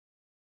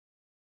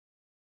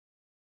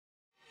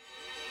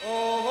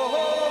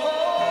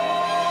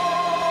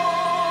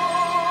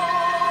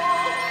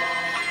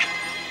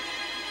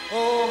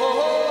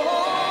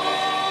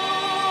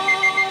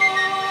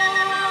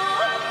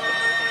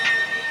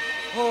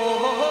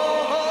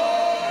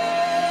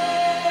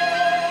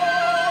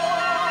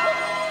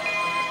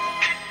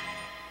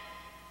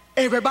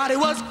Everybody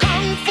was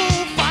kung fu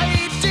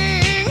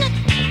fighting.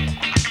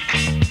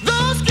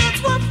 Those kids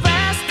were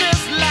fast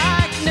as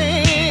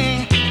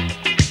lightning.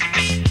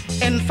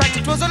 In fact,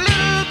 it was a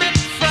little bit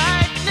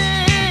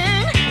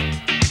frightening,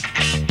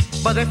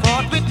 but they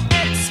fought with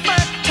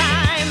expert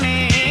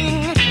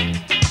timing.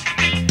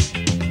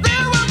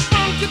 There were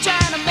funky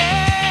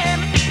Chinamen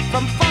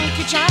from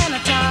funky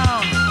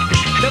Chinatown.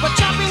 They were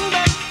chopping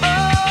them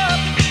up,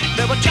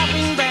 they were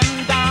chopping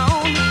them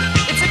down.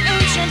 It's an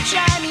ancient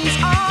Chinese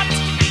art,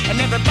 and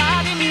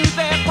everybody knew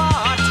their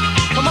part.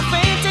 From a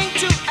fainting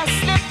to a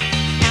slip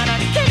and a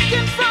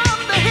kicking from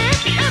the hip,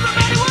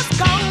 everybody was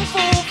kung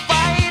fu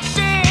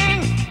fighting.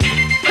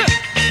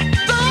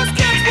 Those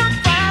kids were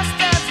fast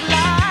as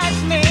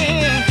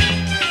lightning.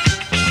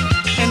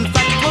 In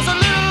fact, it was a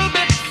little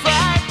bit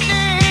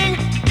frightening,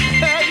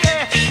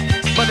 yeah,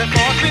 but they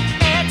fought with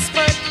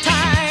expert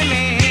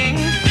timing.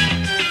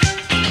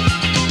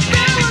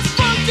 There was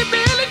funky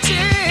Billy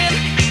Chin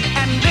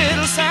and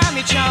little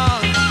Sammy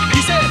Chung.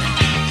 He said,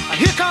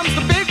 "Here comes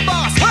the big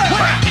boss.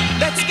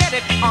 Let's get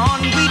it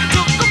on." We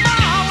took a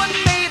bow and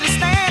made a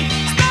stand.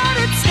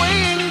 Started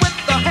swaying with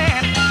the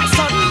hand. A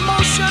sudden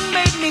motion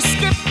made me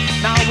skip.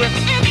 Now we're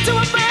into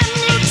a brand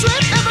new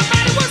trip.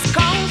 Everybody was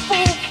kung fu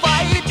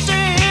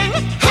fighting.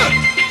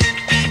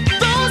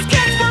 Those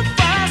kids were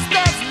fast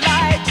as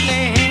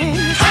lightning.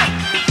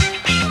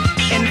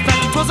 In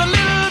fact, it was a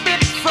little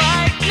bit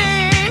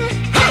frightening,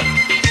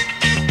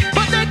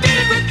 but they did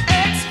it with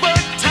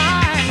expert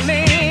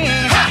timing.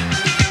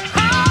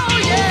 Oh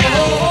yeah.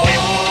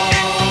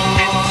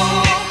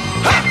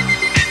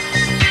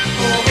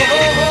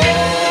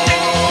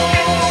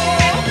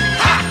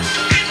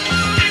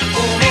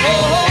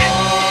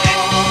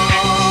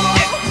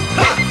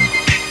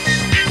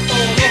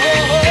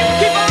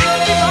 Keep on,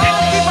 keep on,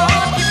 keep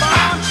on, keep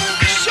on.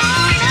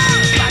 Sure,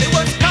 everybody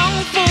was kung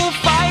fu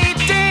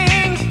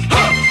fighting.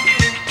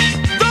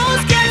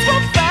 Those kids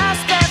were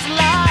fast as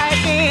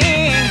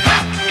lightning.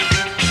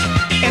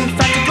 In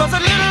fact, it was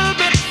a little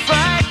bit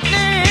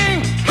frightening.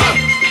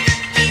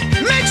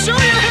 Make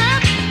sure you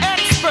have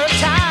expert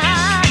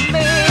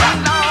timing.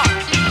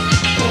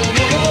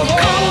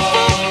 Kung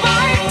fu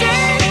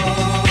fighting.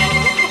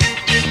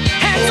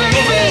 Hands and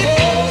feet,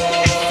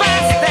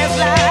 fast as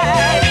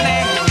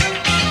lightning.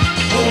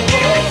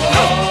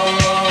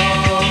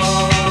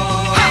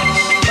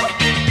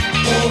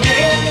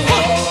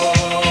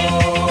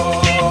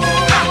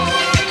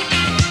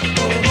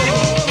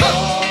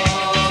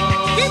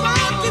 Keep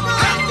on, keep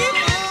on, keep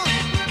on.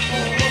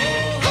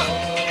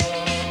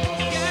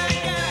 Yeah,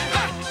 yeah.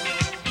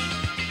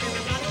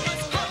 Everybody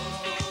was kung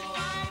fu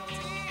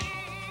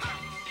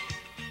fighting.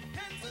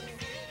 Hands and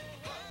feet.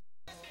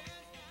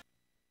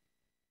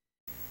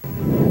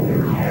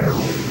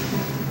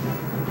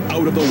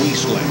 Out of the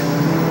wasteland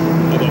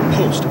of a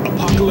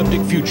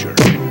post-apocalyptic future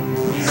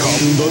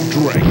come the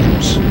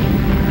dragons.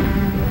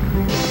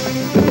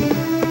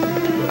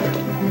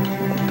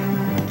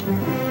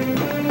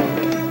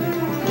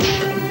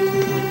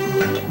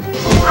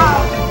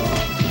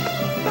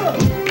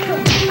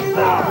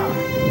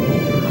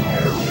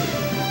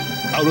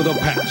 Out of the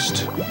past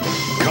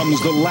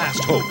comes the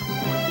last hope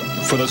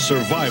for the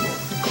survival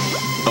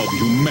of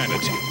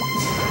humanity.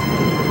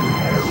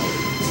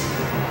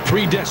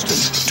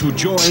 Predestined to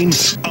join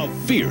a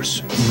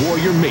fierce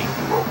warrior maiden.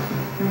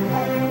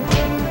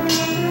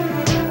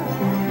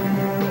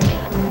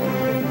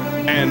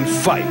 And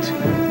fight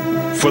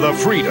for the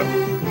freedom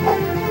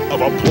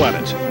of a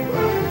planet.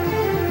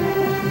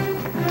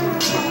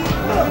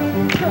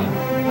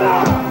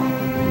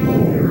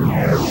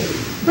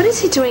 What is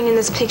he doing in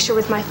this picture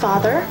with my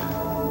father?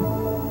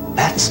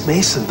 That's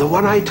Mason, the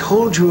one I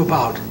told you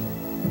about.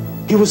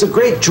 He was a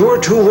great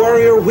Jortu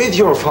warrior with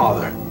your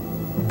father.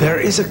 There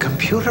is a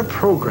computer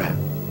program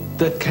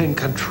that can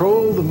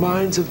control the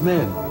minds of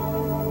men.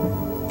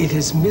 It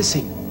is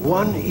missing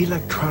one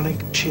electronic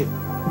chip.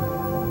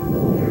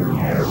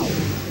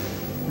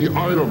 The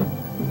item,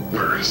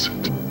 where is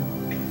it?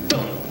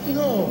 Don't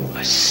know.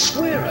 I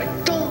swear I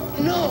don't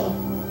know.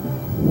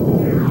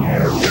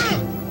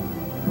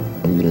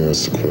 I'm gonna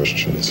ask the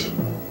questions,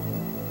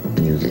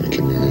 and you're gonna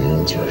give me the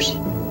answers.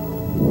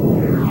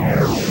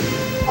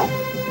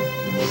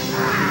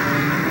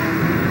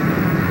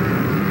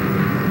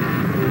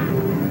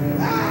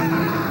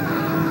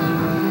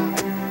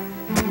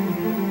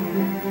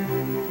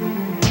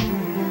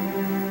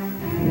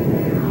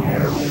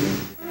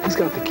 He's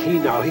got the key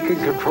now. He can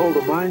control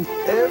the mind of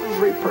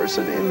every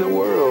person in the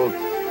world.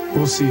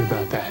 We'll see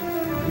about that.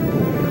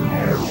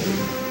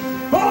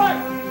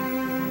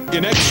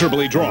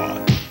 Inexorably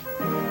drawn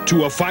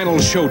to a final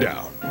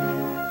showdown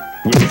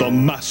with the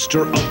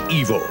master of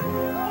evil.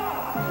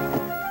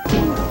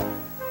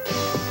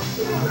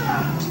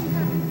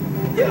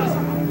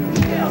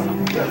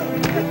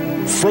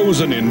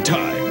 Frozen in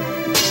time,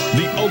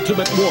 the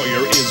ultimate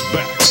warrior is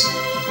back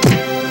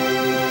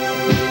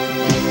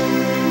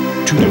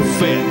to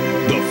defend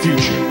the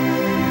future.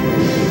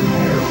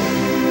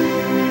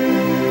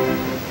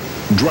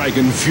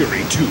 Dragon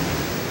Fury 2.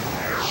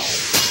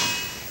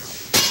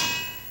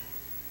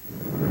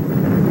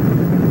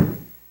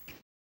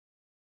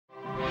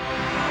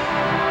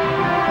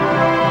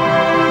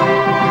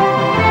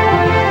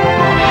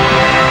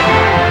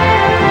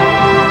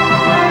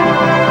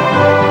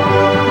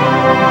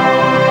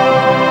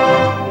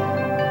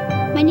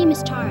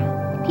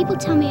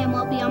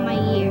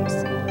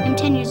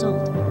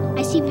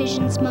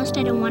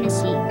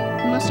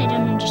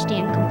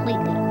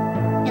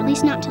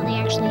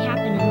 actually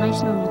happen in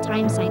life's normal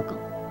time cycle.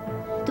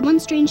 The one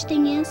strange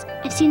thing is,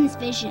 I've seen this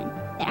vision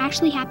that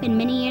actually happened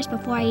many years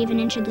before I even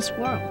entered this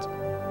world.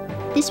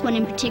 This one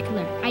in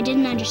particular, I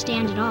didn't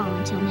understand at all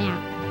until now.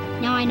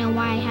 Now I know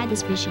why I had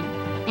this vision,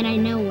 and I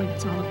know what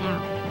it's all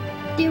about.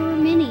 There were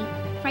many,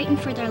 frightened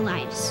for their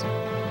lives.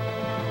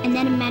 And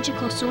then a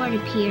magical sword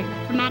appeared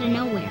from out of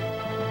nowhere.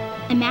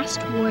 A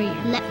masked warrior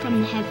leapt from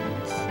the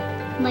heavens,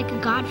 like a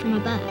god from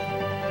above.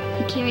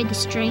 He carried the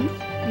strength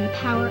and the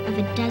power of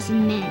a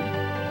dozen men.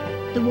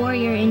 The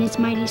warrior and his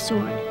mighty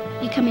sword,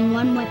 becoming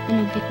one weapon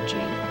of victory.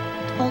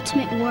 The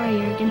ultimate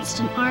warrior against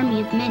an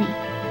army of many.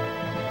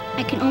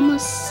 I can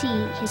almost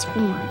see his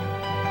form.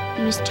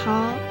 He was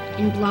tall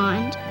and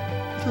blonde,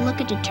 with a look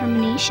of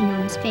determination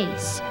on his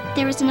face.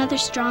 There was another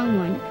strong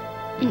one,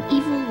 an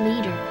evil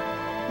leader,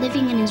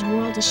 living in his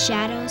world of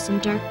shadows and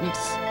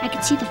darkness. I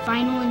could see the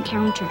final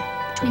encounter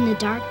between the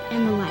dark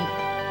and the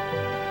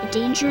light. A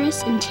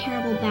dangerous and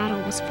terrible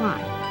battle was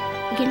fought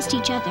against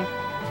each other,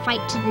 a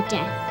fight to the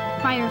death.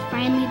 Fire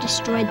finally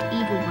destroyed the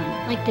evil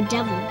one, like the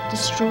devil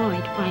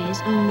destroyed by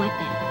his own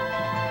weapon.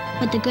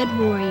 But the good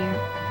warrior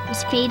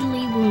was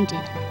fatally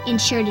wounded and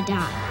sure to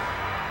die.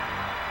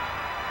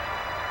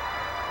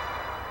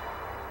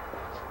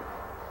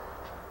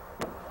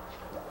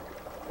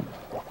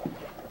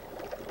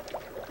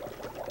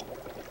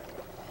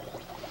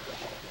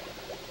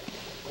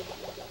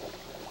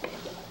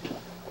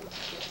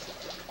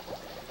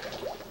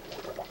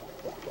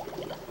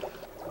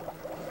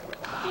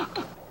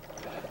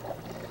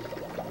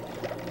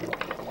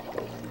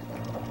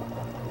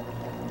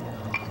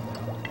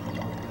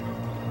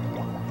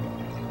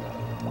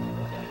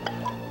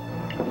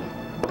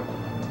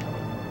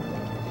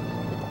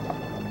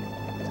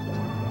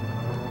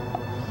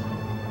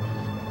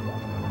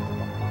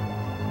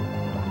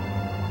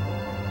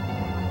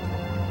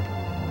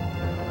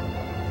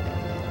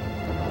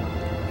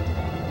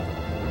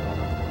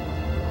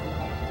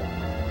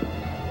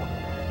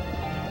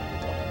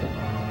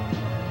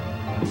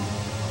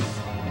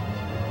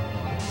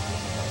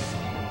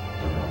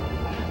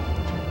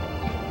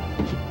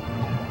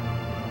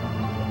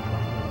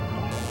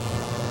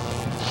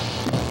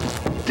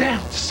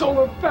 Damn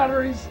solar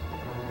batteries!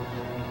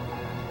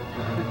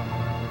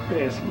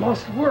 This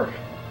must work.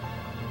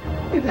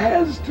 It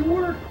has to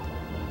work.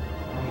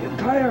 The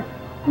entire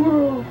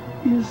world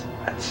is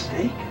at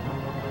stake.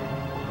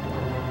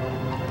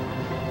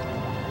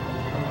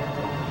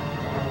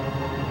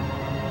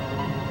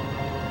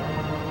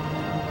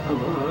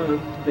 Come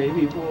on,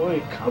 baby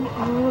boy, come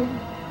on.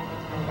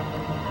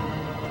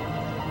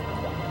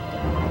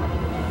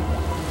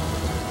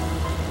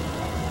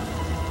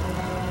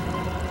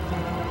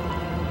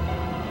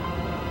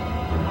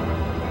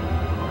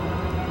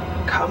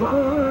 Come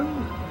on.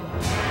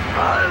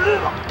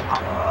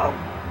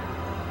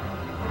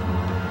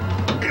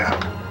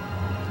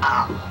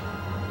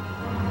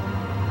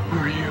 Who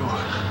are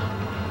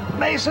you?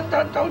 Mason,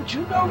 don't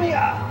you know me?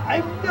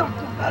 I'm Milton.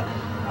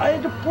 I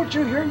had to put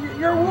you here.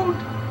 Your wound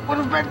would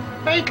have been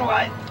fatal.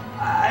 I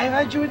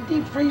had you in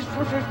deep freeze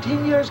for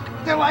 15 years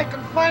till I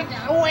could find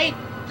a way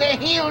to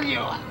heal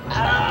you.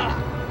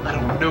 I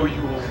don't know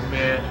you, old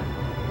man.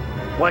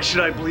 Why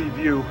should I believe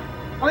you?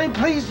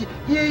 Please,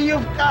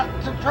 you've got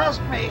to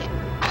trust me.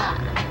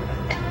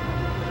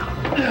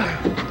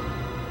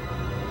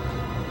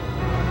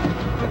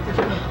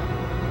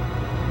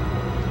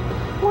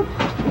 What?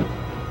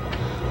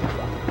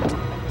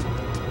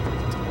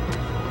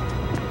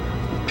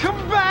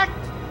 Come back,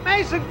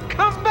 Mason,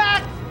 come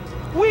back!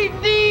 We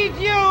need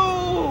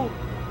you!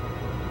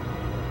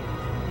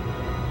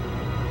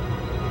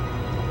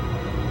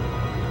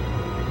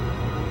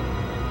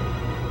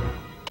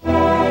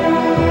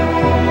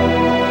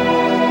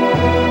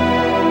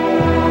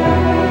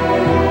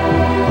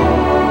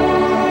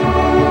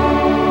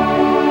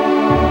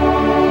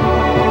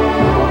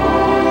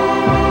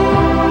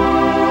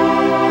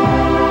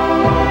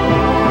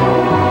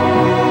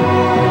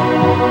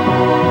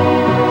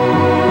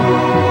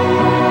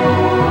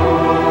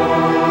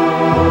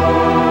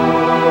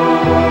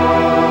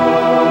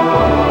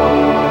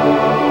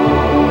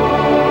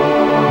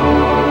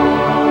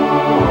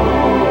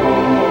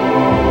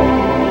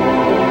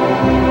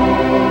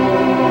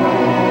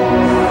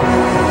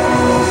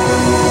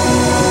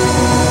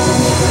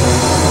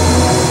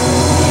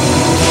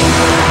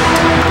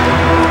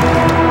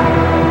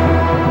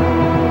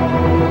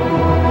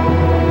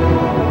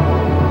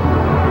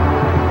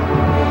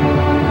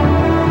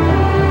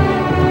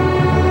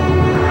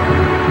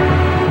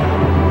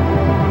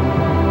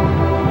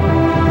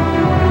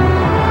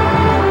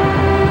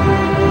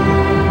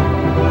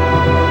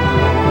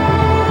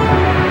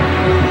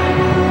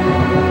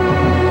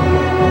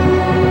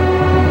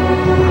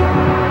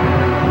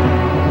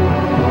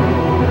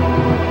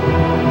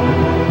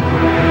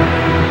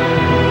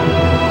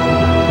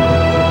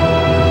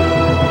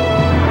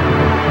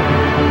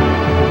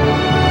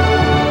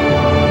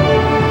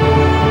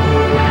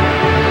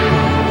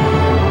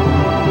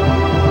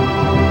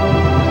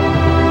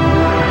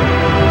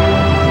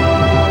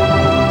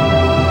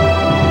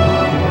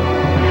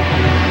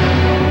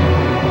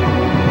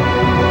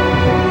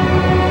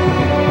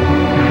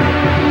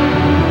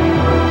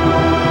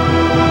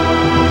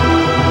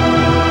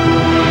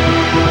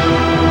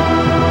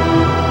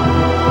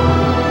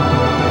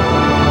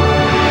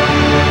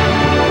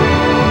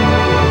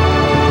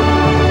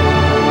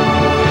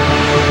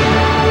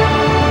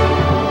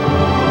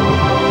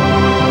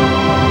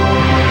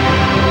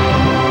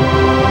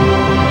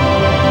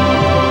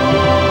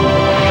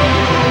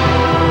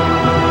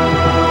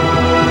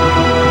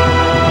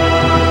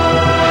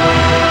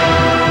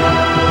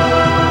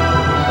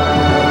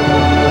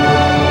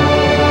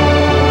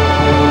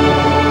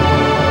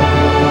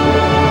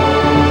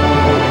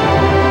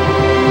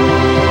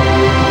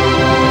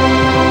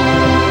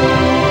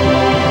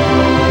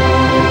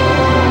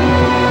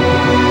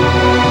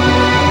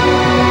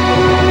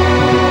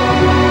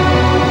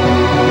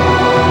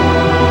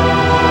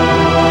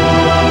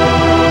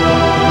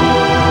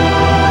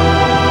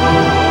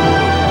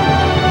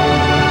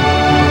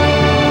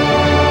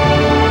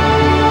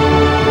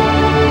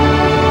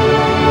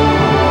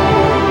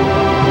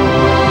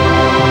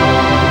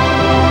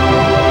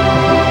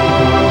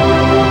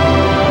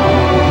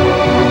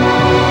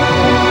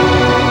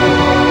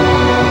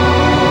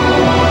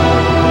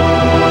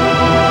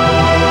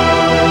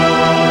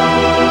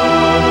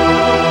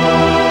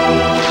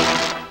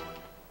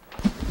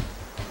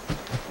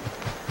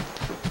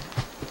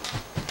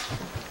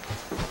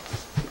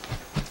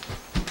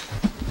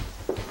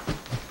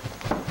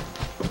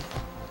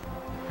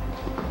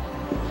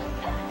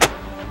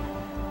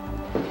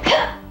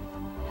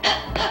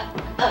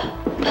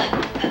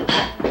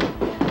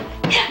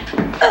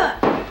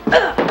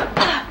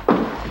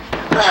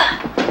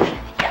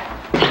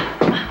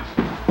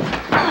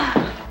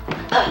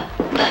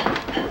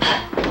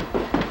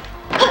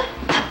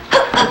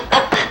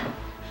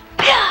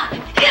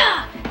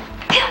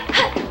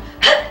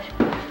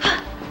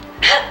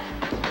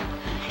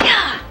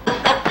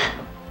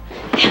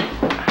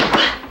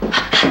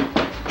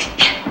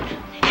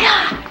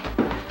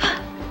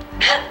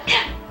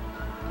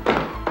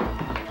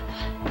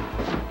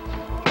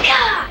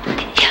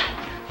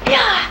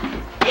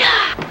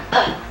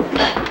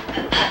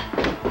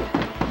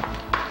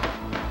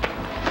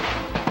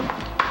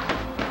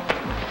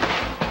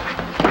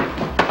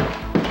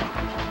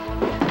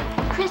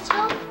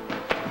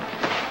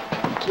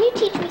 Can you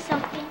teach me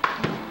something?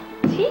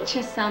 Teach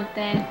you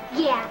something?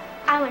 Yeah,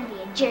 I want to be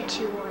a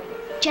Jertu warrior,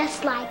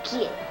 just like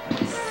you.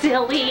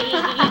 Silly.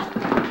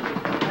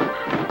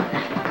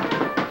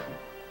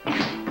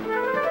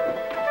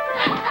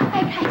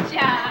 I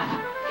gotcha.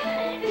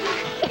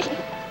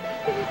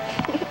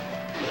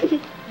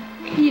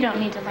 You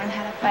don't need to learn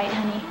how to fight,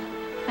 honey.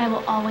 I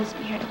will always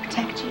be here to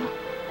protect you.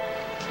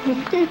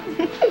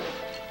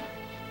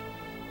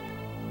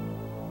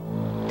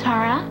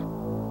 Tara?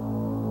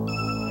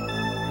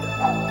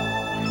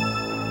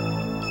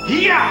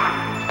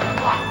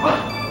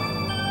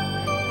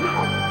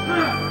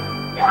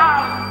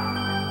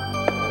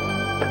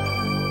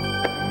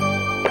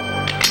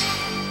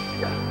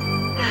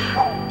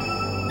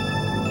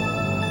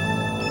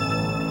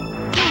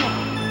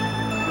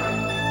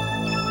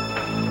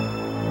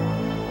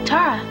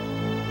 Tara?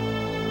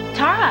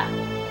 Tara?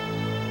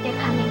 They're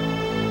coming.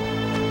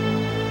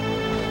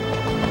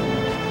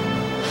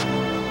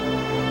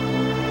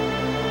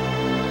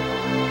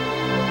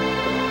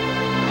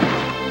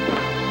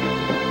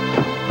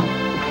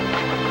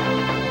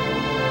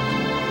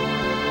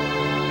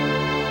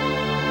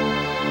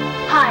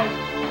 Hide.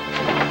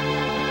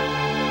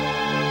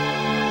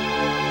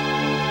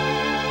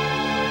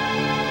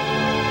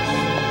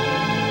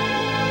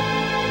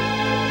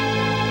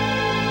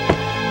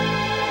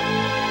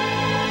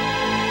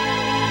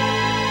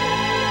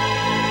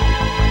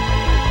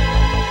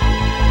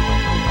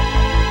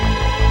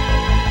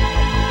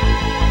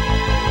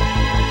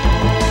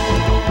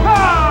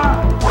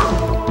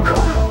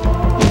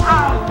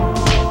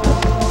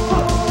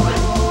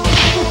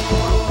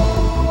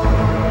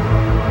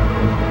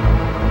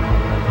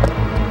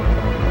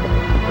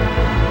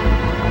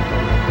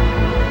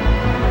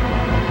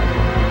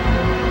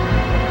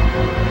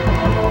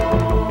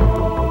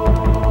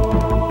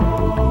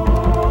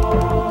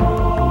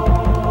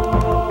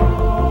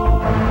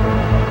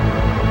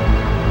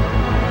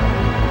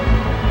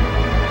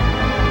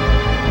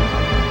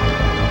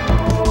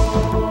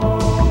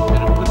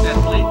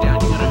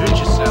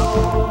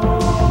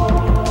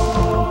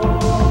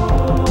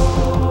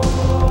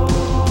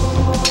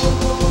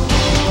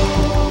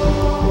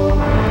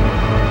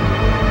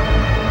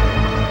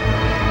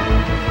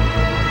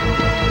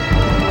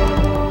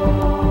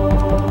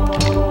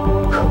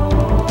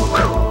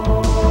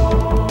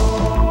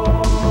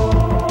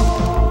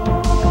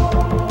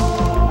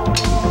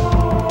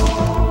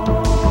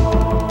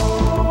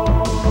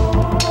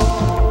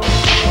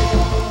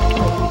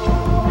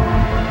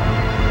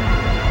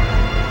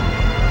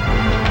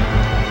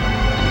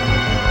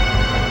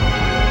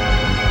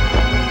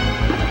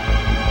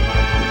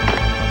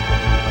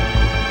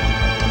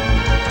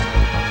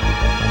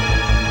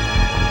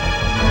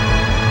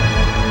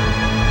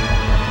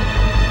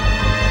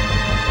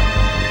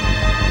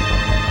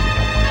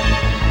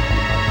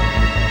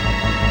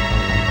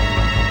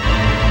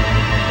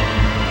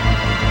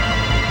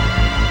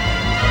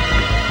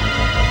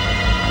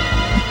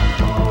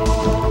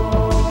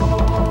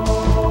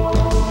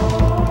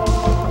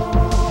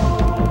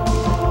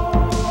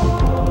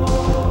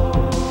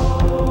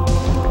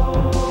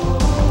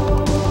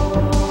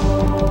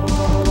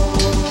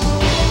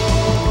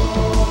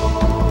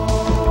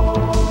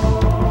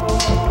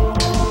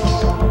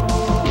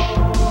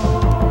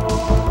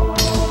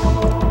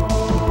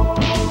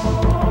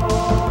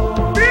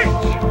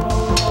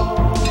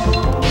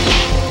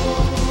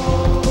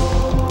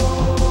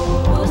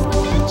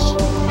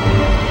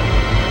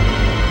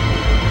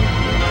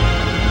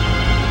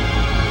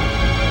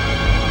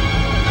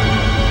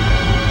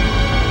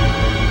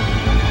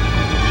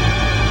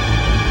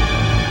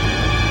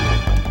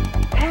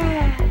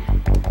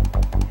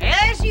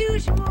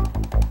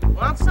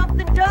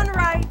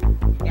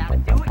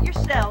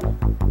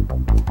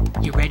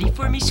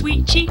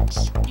 sweet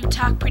cheeks. You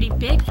talk pretty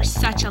big for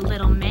such a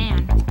little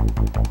man.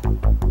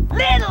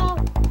 Little?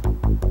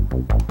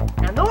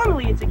 Now,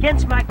 normally it's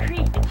against my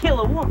creed to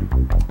kill a woman.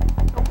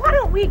 But why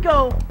don't we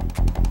go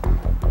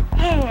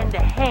hand to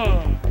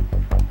hand?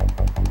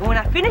 And when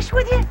I finish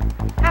with you,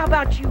 how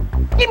about you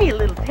give me a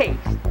little taste?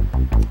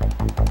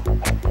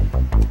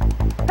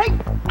 Hey!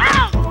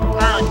 Ow!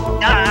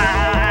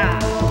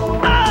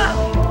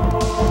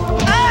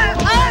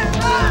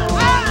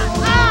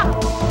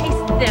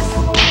 Taste this.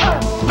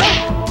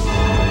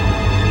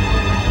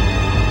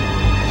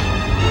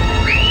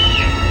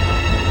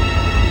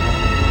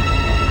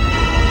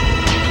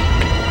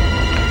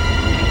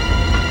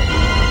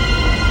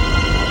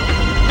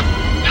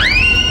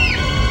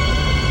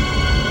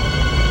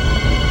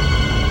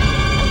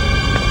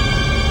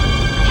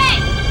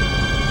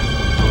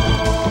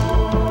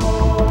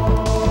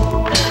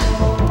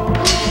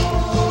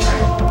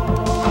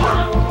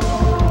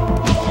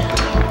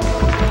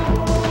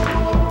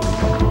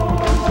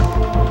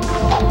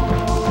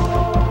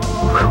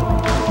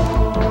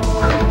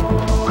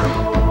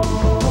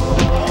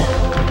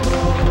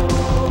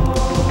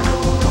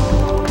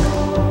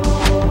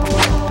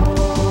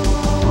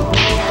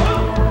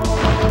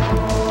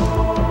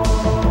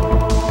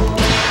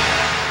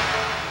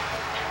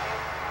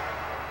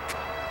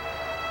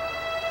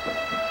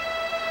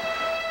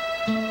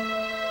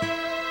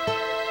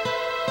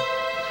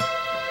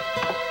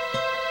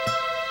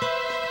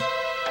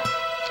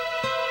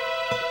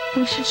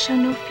 you should show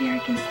no fear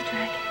against the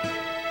dragons.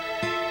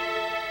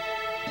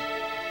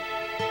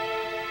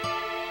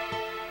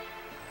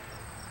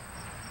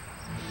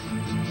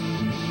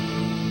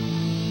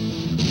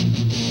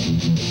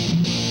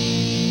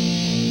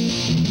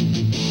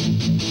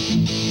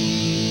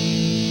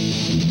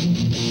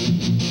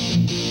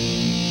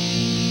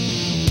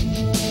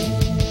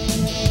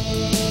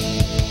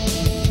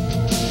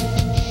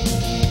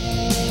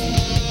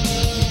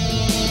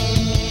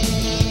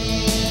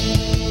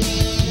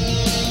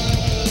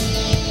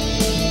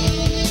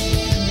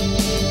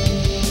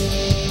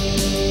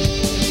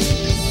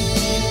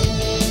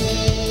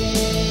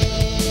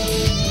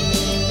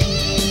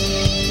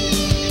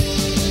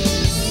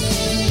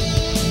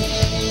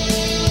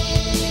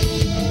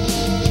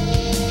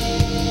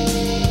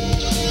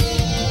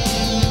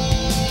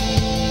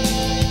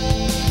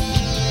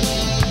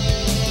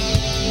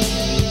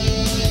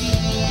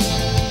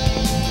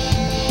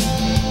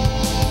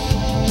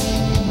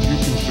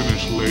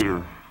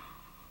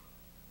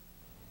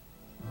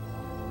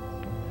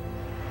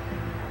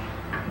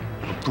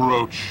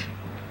 Approach.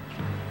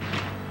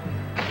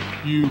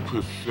 You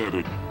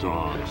pathetic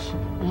dogs.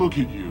 Look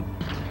at you.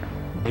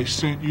 I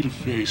sent you to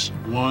face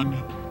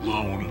one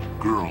lone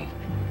girl.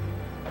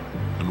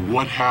 And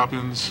what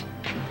happens?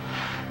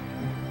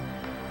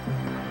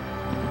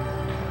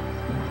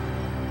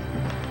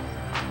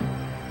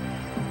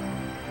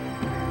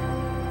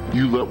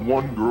 You let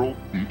one girl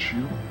beat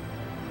you?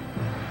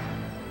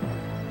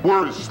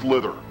 Where is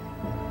Slither?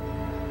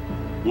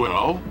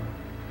 Well?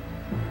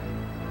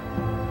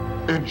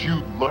 And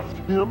you left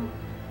him?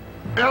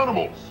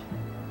 Animals!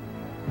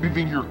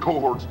 Leaving your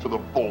cohorts to the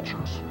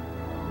vultures.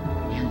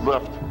 You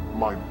left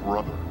my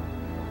brother.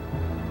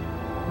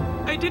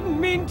 I didn't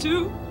mean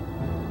to.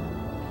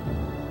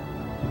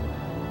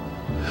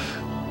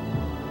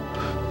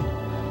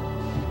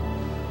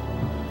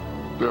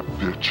 That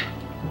bitch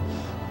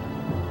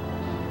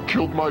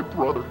killed my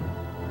brother.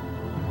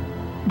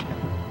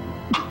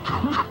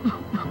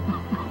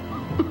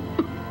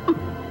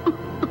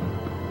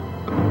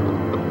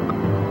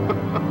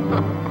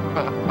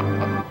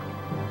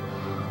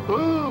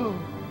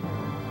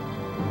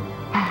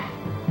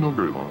 No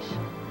great loss.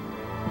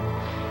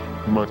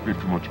 Reminds me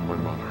too much of my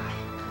mother.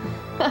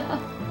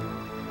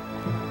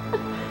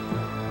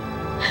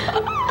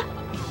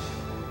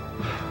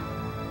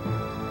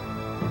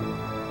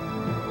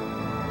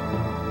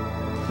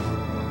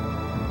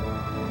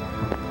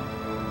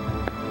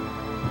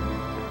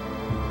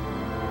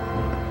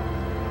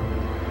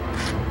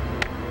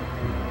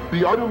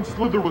 The item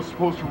Slither was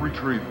supposed to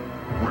retrieve,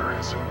 where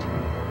is it?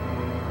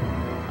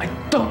 I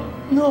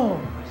don't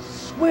know. I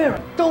swear,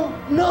 I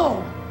don't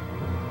know.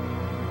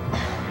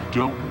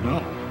 Don't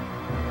know.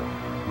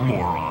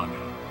 Moron.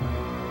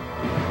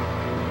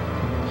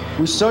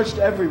 We searched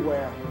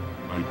everywhere.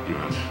 I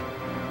guess.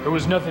 There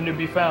was nothing to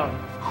be found.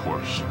 Of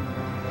course.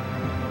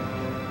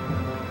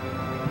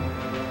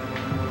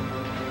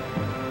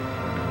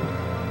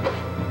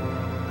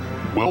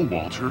 Well,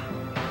 Walter,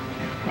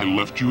 I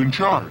left you in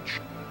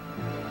charge.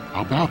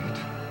 How about it?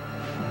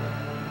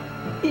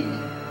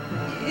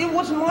 It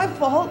wasn't my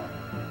fault.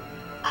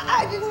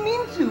 I didn't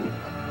mean to.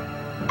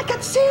 I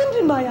got sand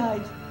in my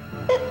eyes.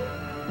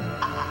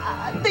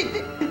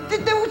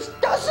 There was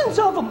dozens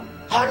of them.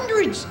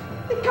 Hundreds.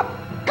 They kept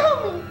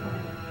coming.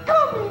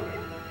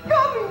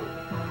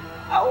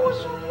 I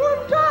was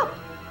worked up.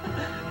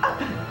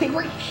 They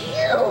were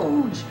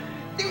huge.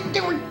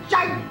 They were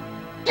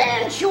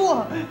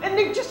gigantua. And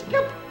they just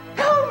kept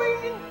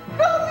coming.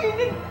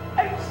 And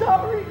I'm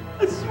sorry.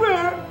 I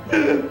swear.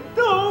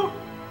 Don't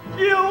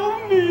kill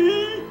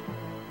me.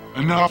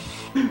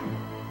 Enough.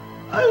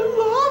 I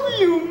love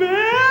you,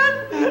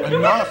 man.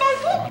 Enough.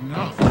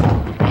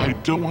 I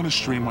don't want to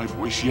strain my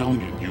voice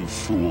yelling at you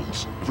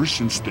fools. Ever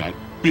since that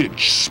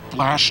bitch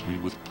splashed me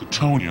with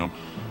plutonium,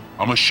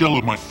 I'm a shell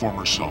of my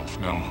former self.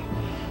 Now,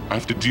 I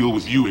have to deal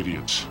with you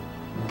idiots.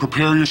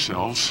 Prepare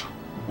yourselves.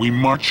 We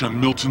march on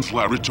Milton's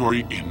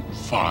laboratory in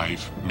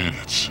 5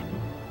 minutes.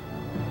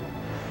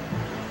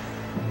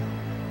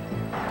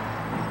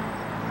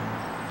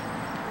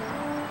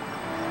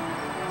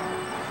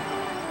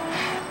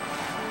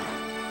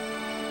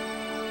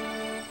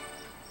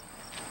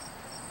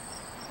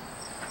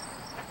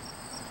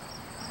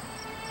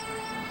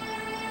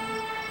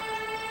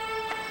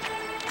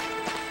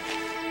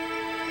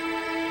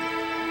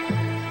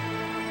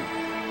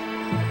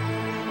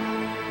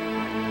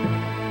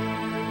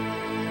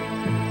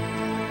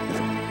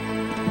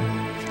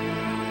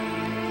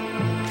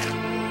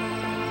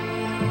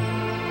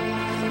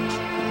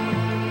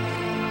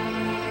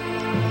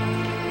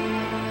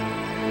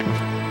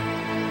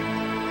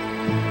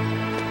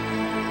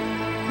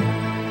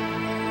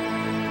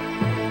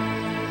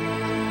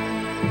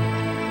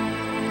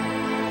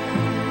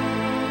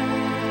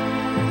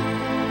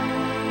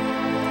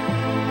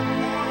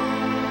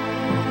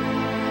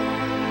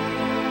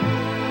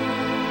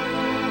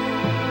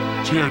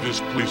 Tear this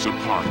place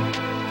apart.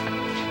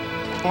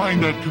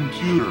 Find that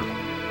computer.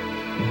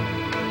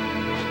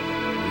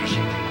 Where is it?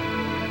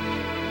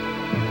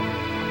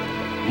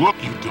 Look,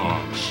 you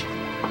dogs.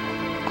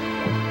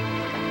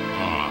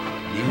 Ah,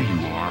 there you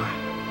are.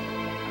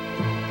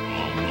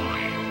 All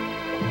mine.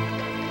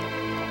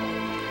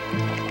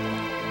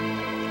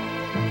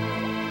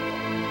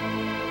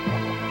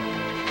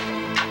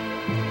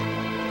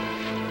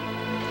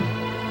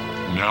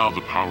 Now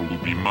the power will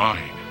be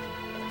mine.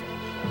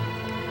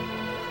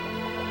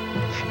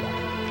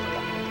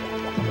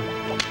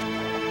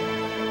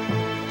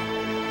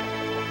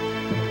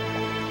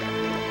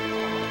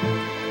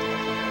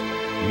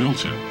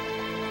 Milton,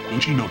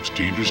 don't you know it's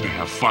dangerous to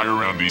have fire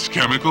around these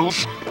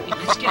chemicals?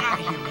 Let's get out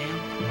of here, man.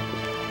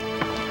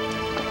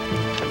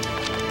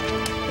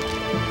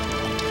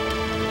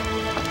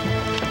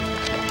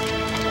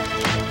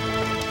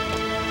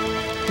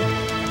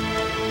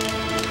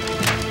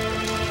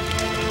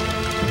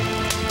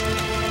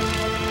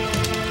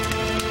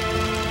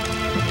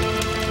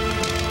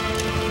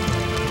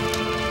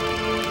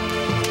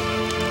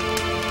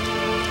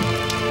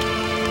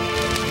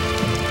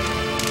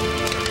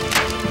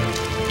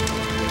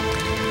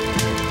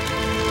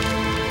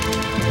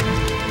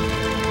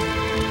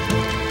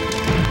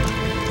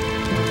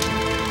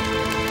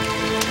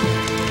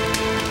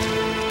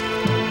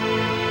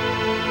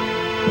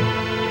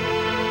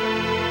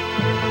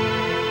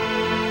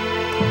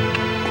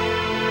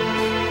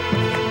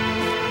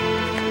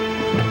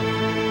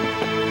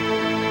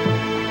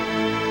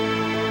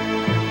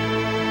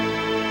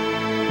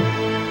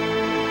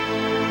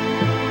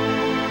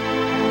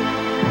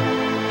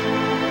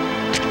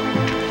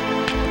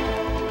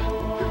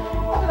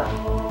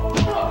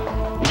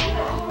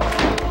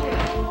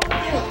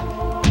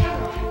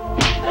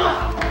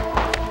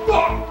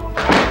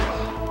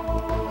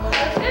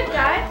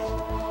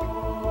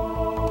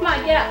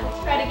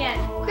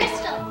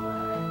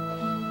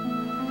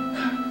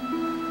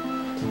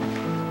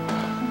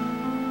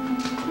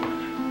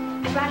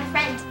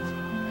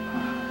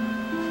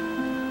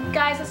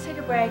 Guys, let's take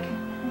a break.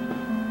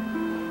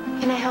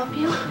 Can I help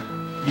you?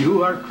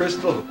 You are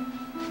Crystal,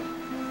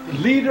 the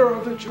leader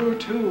of the Jur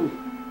 2.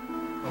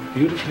 How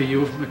beautifully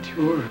you have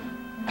matured.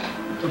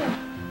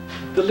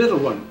 The little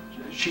one,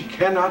 she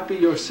cannot be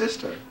your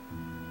sister.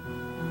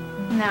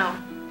 No.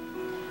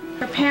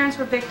 Her parents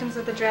were victims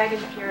of the Dragon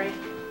Fury.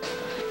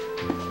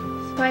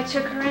 So I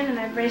took her in and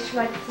I've raised her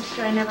like a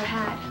sister I never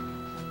had.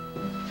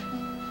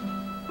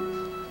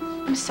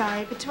 I'm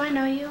sorry, but do I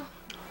know you?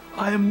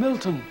 I am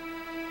Milton,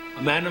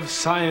 a man of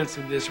science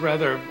in this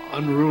rather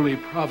unruly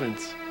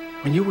province.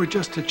 When you were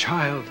just a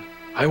child,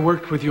 I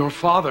worked with your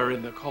father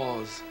in the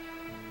cause.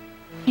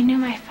 You knew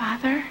my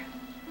father?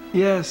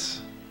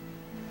 Yes.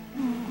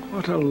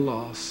 What a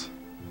loss.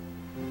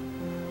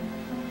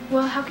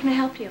 Well, how can I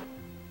help you?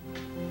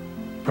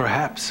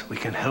 Perhaps we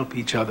can help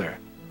each other.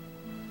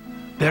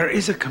 There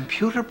is a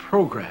computer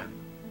program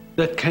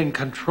that can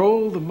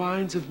control the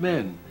minds of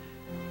men.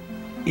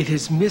 It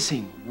is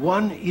missing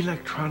one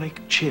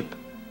electronic chip.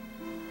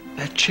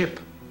 That chip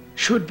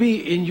should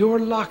be in your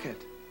locket.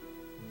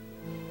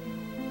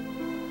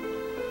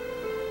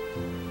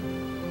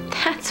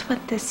 That's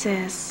what this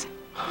is.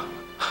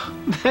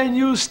 Then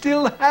you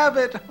still have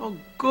it. Oh,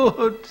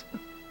 good.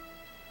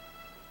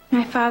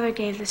 My father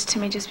gave this to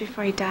me just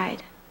before he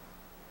died.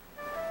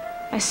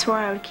 I swore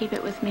I would keep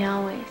it with me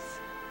always.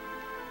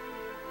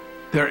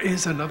 There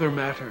is another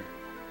matter.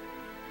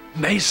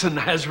 Mason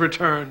has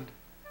returned.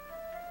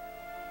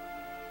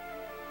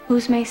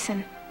 Who's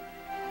Mason?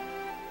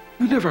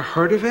 You never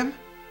heard of him?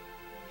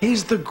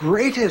 He's the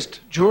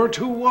greatest Jur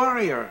 2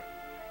 warrior.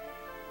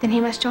 Then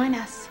he must join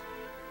us.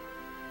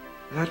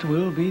 That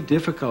will be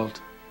difficult.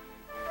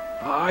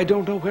 I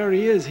don't know where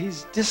he is.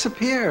 He's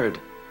disappeared.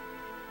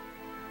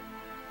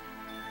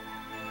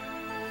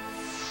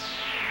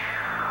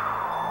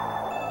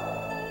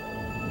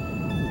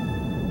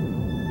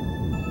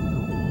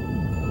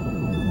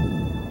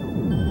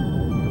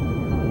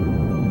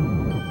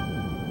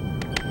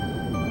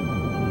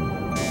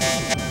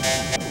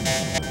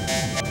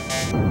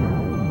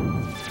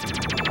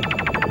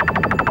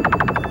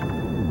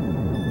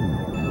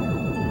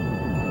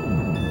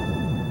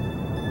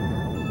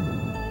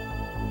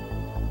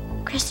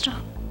 Crystal,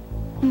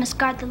 you must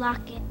guard the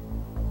locket.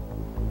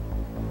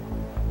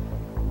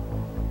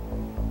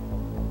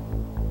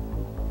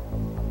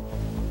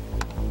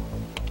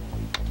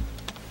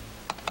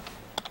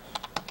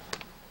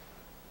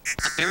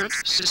 Apparent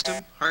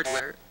system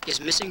hardware is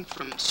missing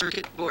from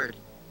circuit board.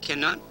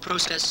 Cannot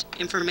process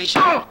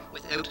information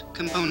without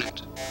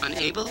component.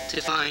 Unable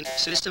to find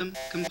system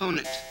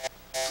component.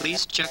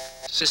 Please check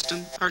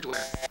system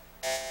hardware.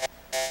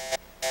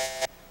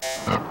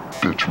 That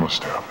bitch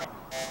must have it.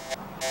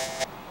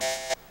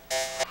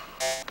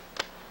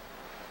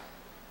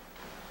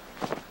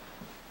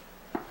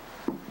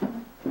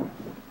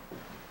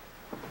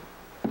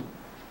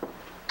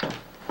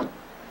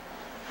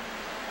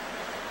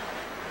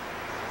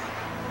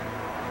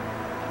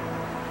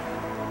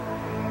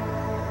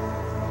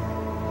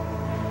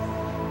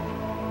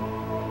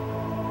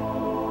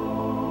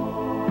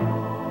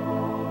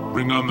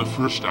 Bring on the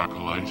first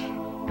acolyte.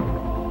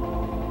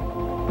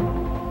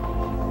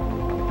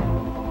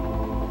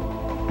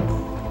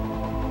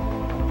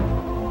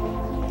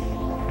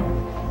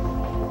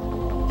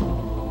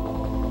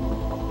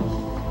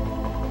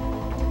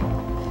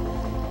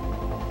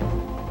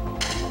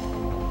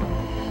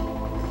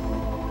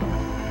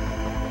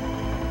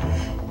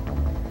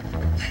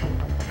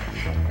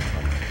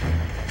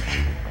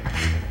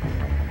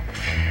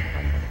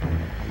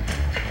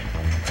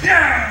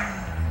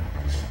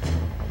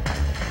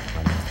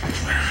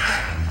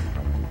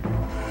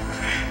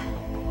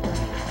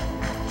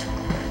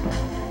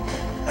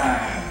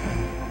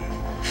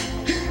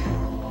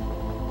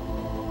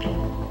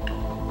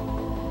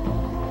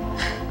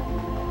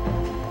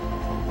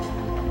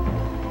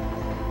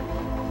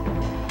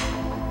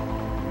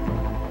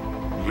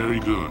 Very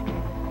good.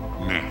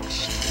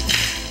 Next.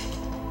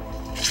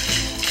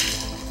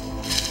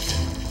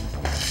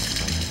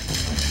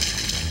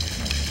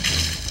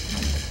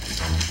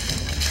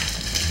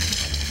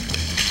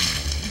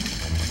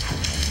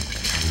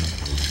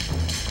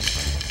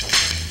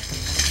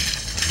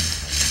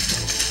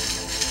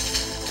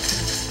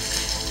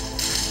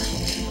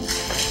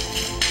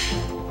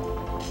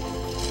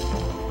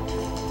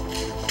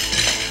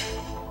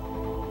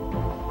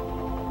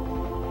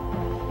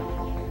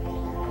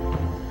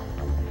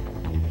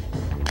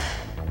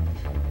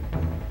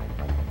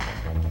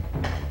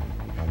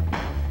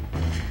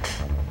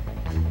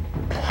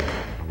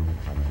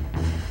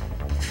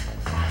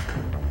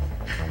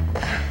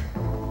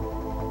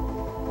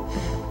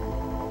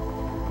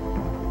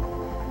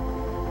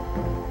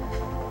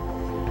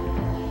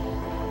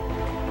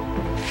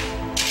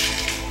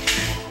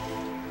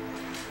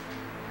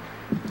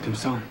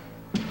 Son,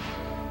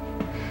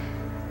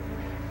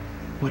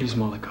 what is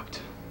Moloch up to?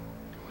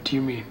 What do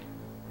you mean?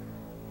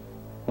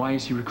 Why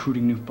is he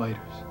recruiting new fighters?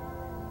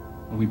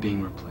 Are we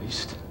being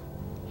replaced?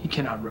 He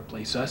cannot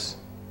replace us.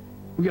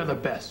 We are the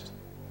best.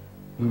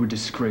 We were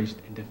disgraced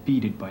and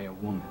defeated by a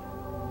woman.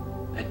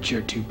 That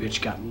Jer2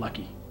 bitch got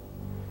lucky.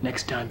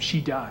 Next time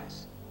she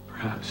dies.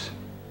 Perhaps.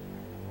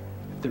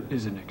 If there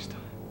is a next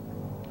time.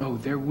 Oh,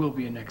 there will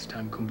be a next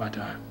time,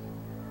 Kumbata.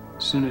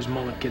 As soon as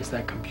Moloch gets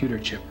that computer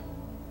chip,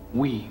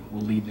 we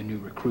will lead the new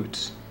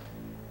recruits.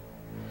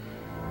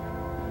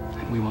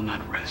 And we will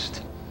not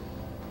rest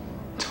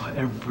until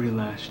every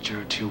last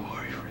Jer2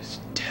 warrior is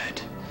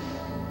dead.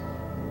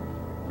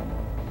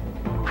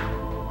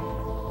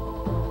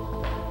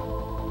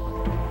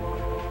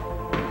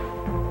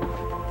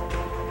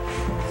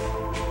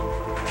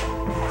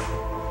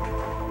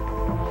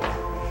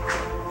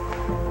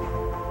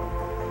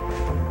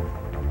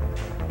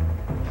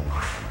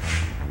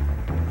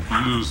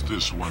 Use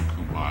this one,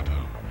 Kumbata.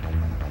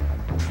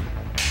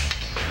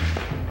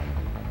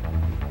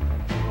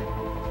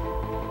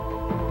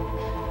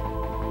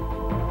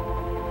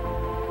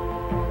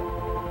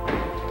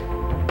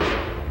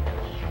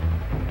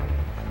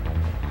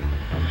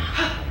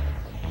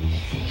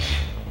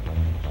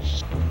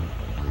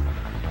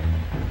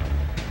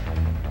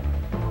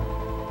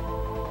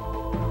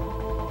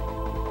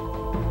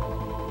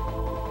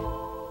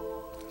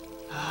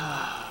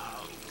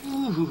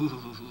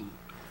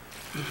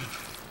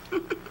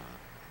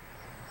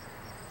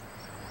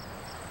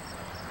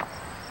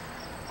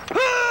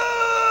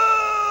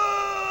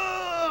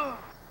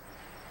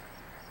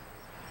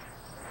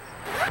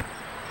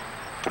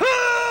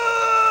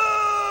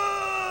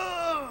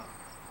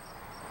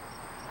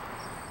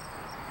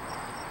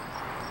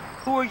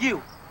 Who are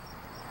you?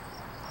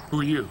 Who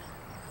are you?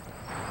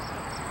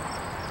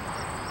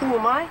 Who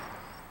am I?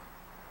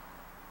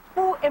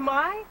 Who am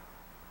I?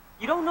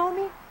 You don't know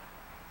me?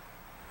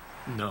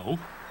 No.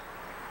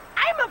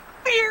 I'm a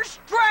fierce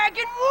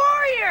dragon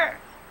warrior!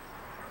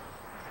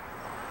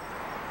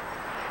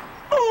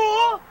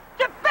 Fool!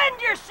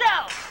 Defend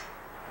yourself!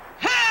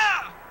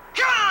 Ha!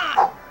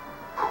 Come!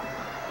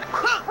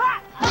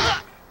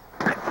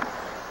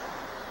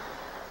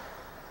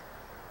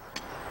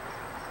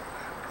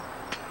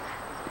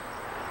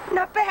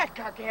 Not bad,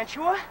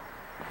 Gargantua.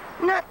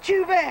 Not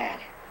too bad.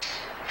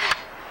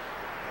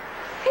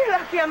 You're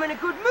lucky I'm in a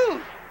good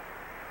mood.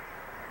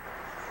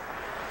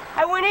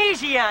 I went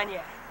easy on you.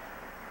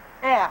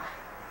 Yeah,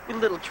 with a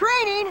little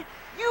training,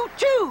 you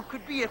too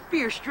could be a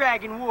fierce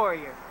dragon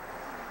warrior.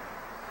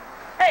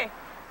 Hey,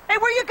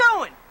 where you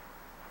going?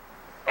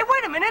 Hey,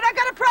 wait a minute, I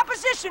got a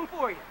proposition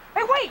for you.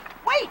 Hey,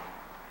 wait!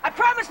 I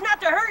promise not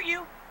to hurt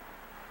you.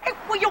 Hey,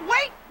 will you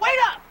wait? Wait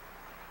up!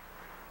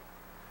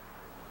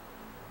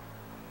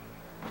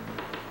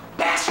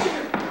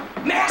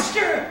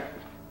 Master!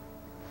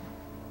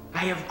 I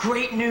have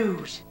great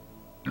news.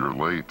 You're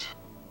late.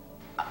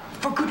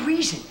 For good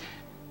reason.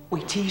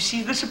 Wait till you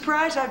see the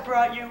surprise I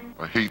brought you.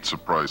 I hate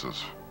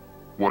surprises.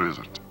 What is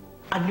it?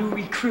 A new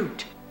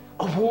recruit.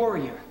 A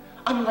warrior.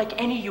 Unlike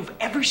any you've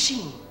ever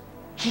seen.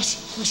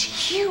 He's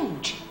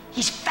huge.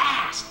 He's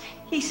fast.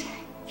 He's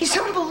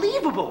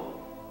unbelievable.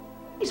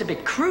 He's a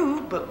bit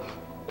crude, but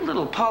a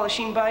little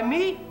polishing by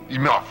me.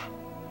 Enough!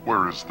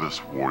 Where is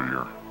this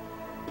warrior?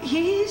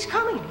 He's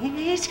coming.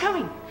 He's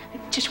coming.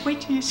 Just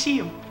wait till you see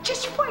him.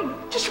 Just wait.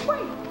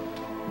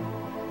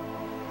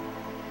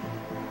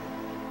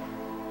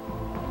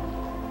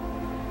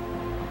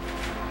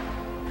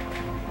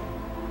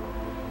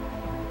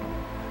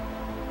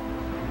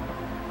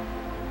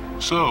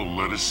 So,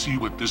 let us see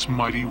what this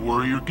mighty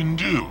warrior can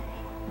do.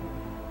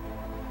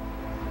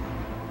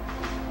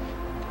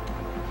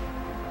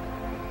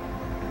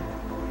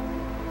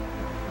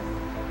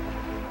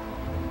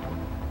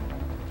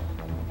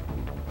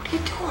 What are you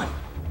doing?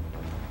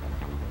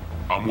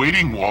 I'm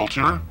waiting,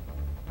 Walter.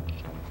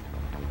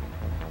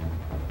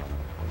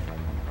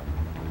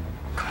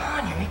 Come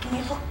on, you're making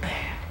me look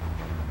bad.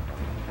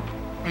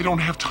 I don't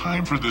have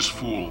time for this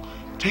fool.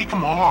 Take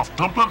him off.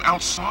 Dump him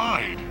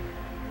outside.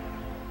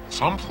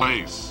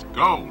 Someplace.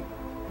 Go.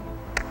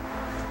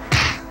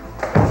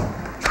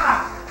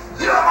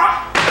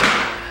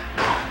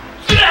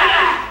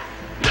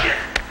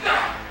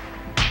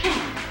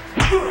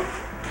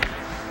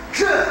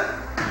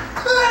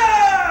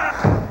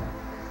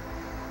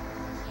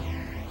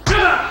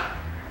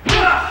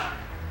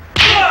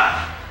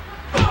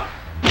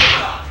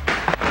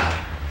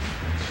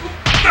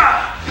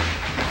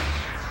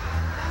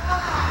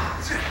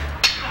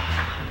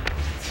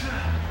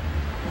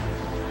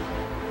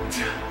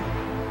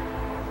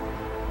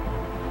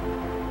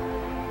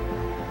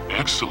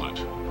 Excellent.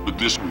 With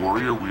this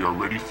warrior, we are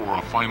ready for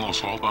a final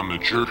assault on the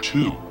Jur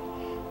 2.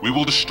 We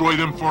will destroy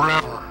them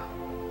forever.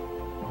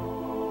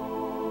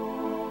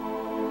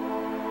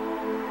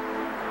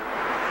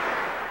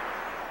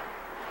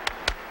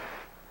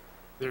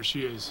 There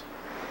she is.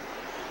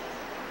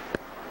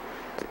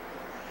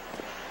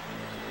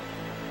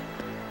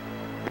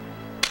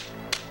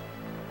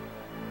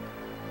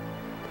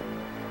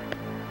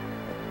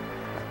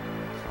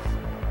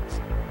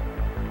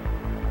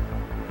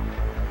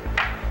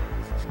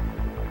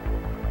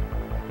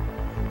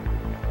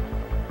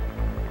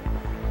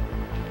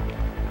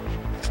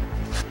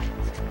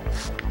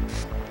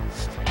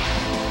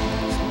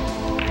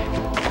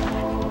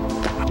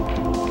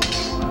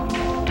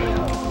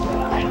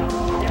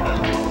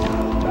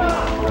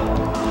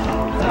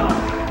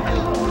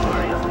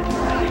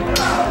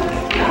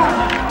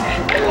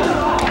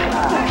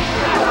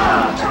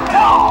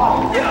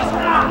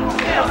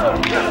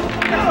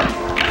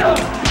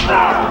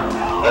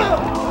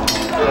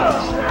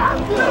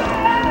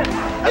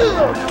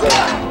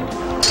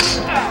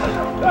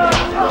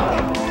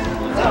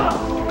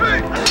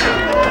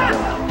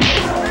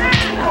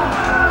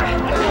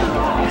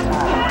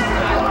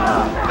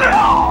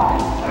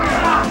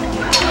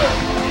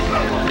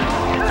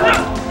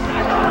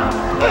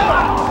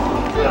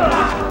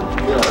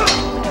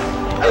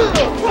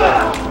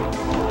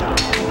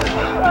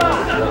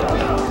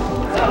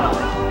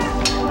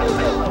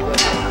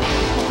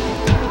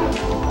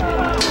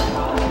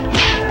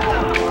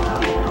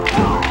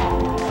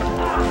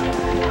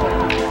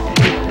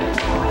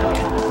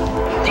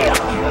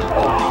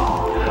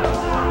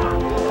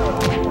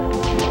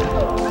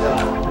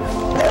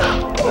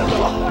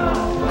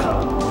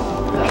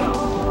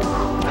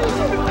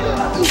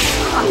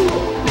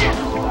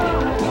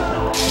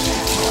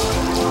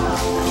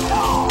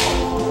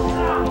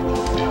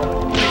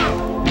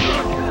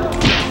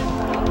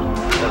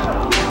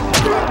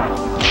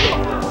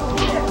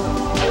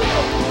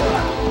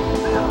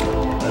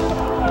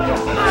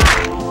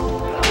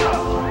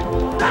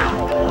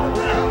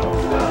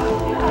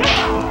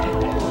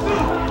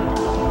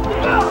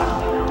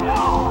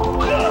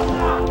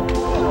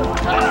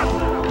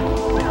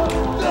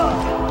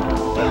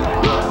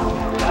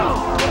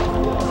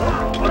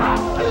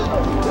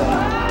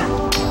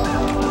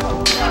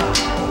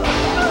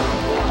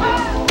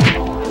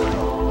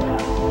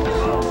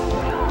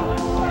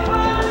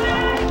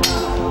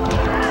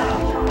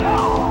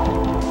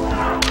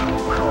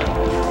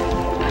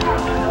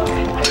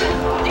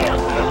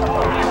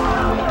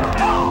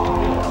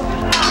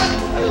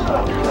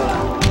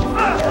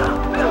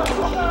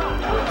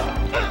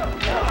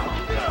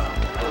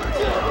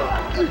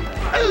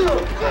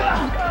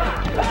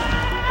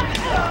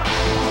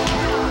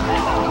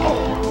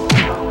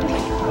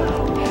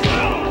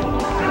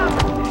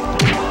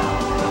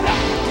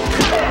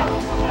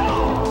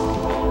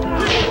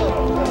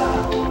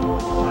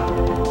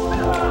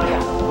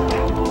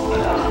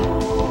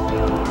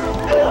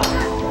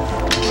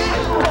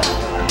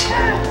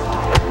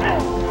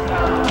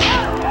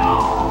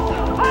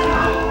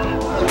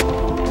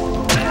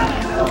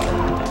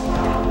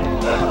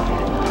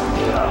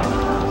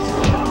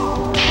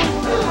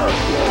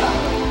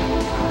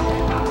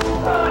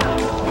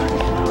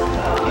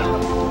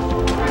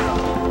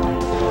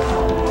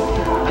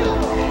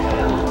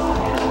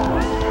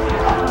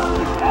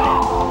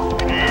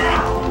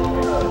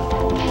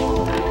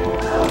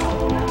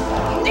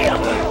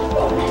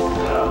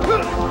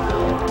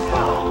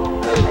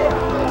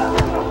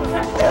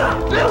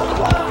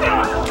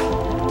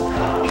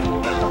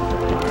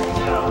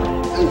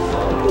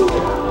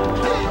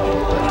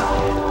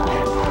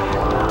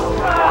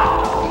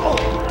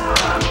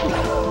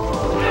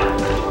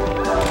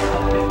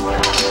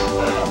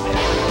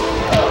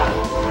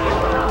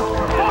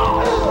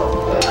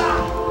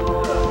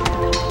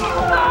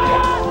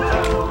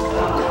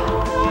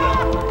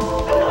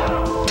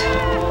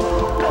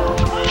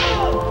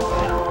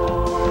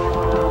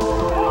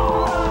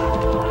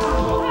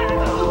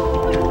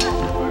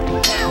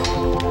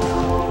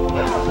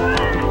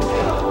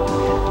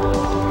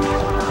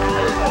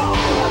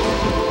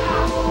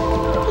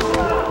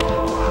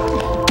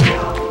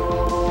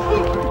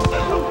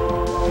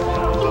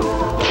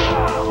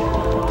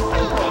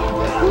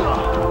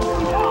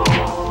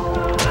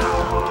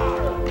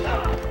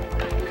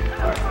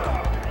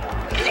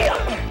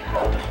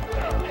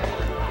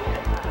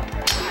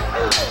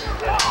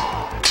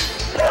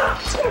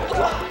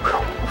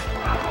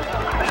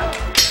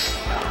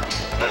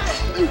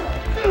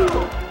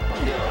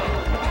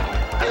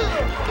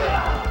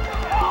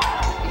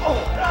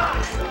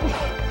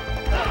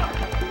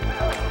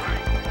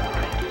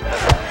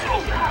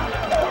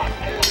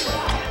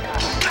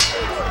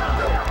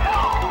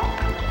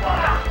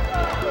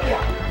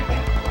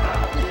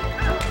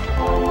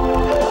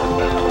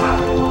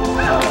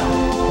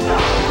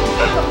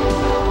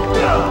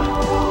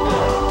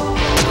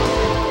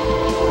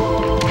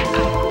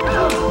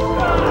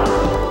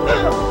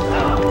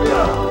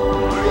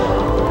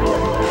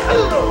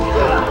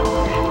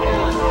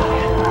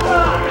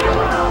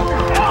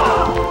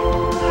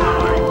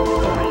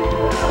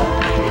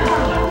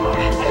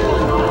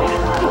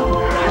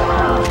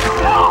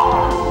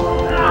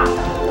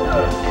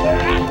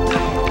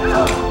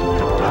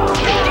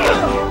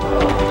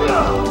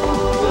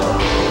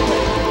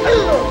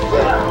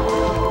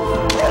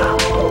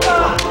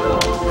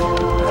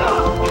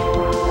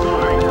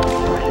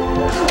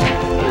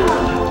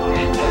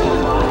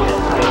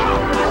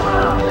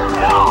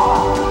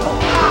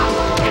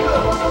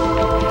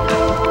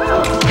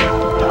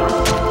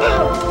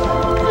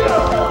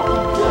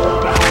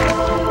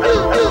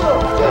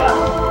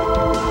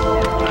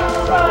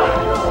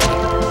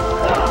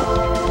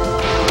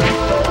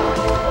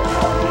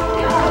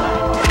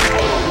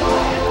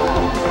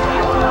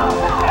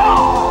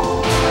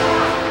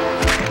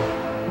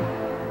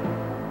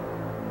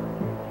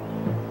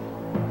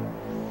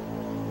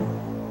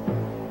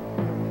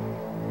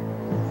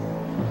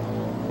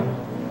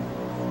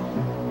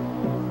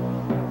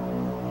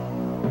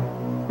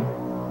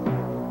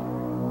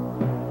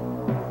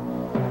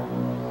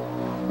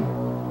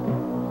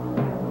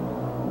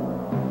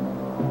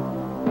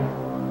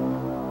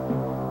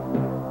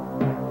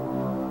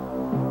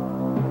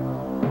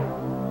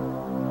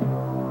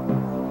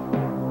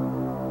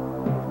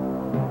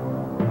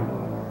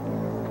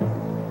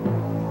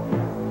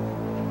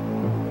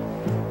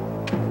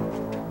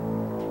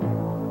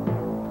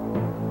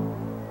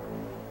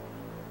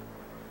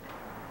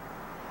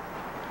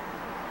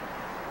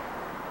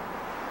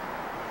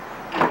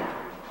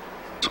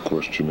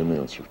 question and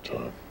answer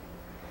time.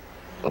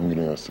 I'm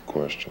gonna ask the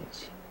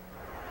questions.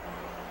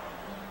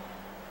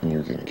 And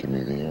you're gonna give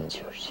me the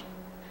answers.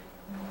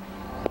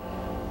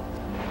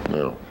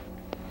 Now,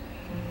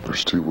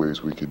 there's two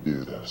ways we could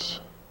do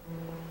this.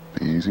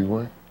 The easy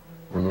way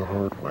or the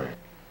hard way.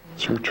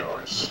 It's your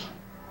choice.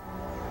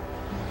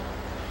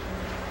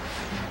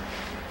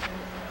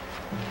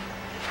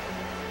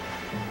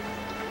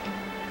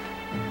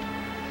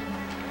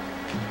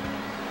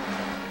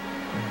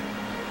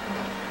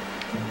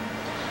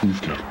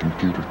 You've got a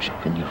computer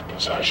chip in your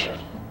possession.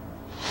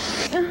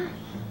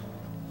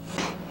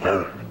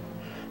 Where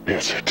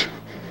is it?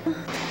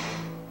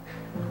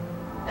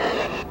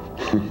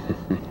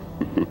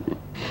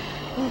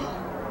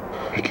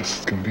 I guess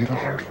it's gonna be the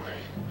hard way.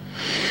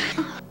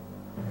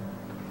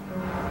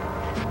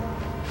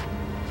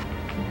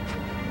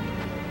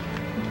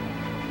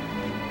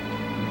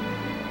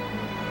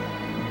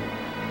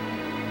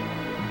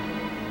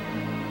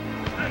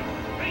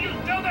 Hey, you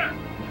still there?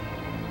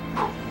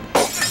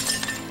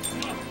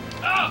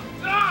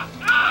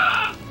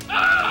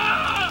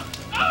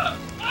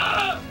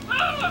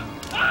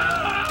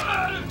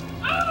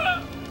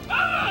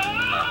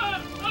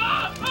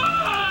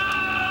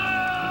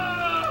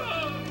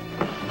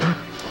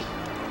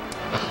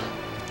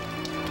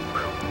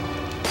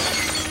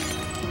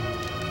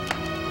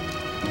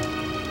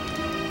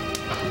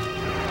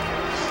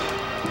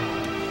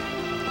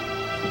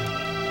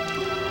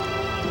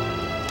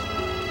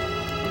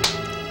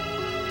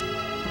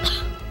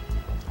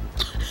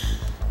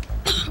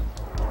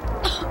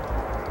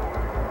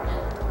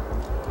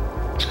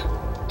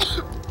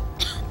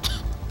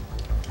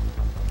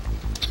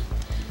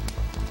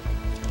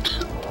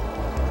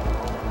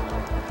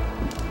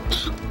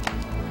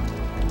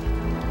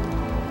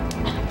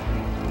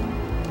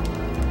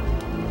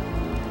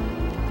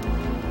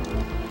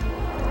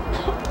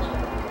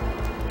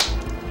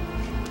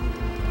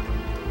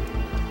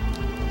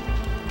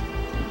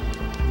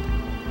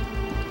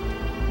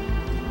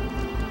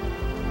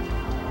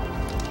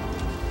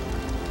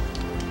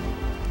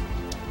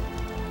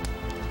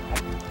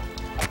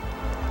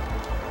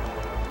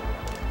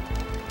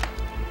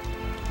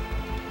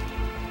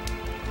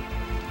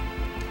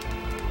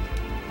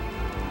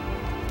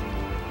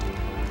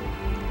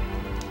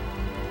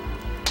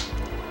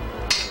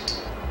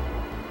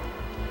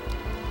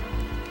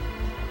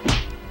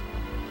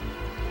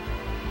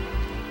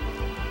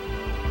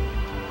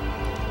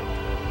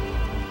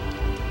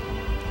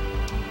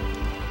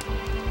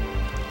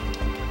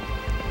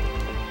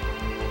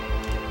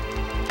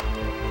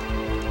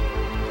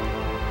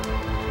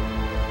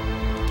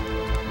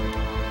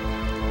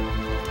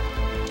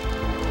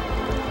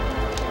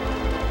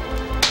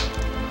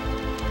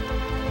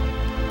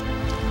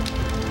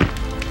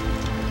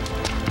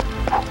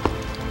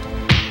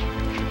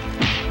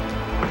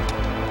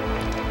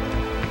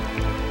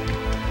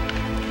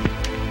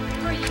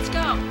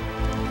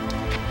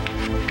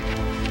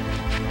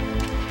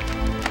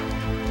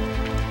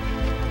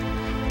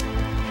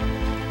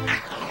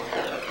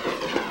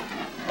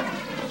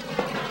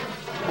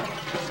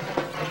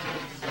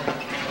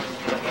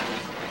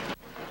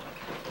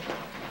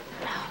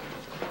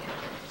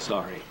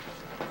 Sorry.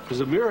 It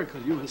was a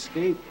miracle you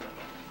escaped.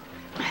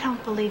 I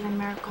don't believe in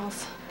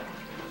miracles.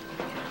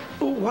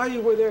 Oh, while you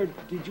were there,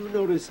 did you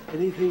notice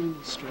anything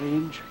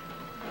strange?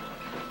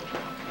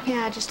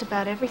 Yeah, just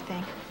about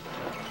everything.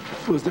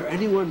 Was there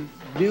anyone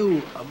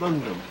new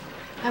among them?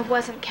 I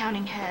wasn't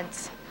counting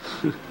heads.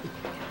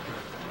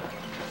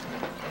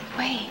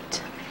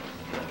 Wait.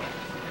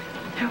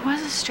 There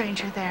was a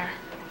stranger there.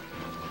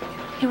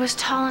 He was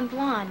tall and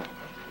blonde.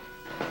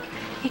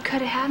 He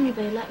could have had me,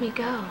 but he let me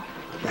go.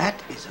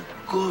 That is a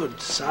good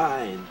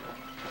sign.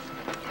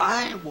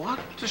 I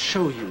want to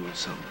show you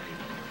something.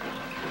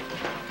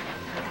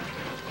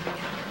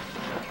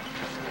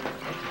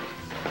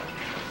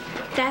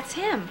 That's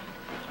him.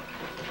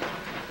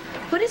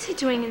 What is he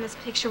doing in this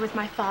picture with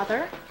my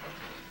father?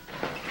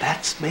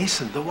 That's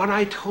Mason, the one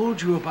I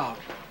told you about.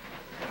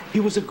 He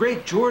was a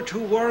great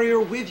Jor-2 warrior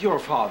with your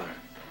father.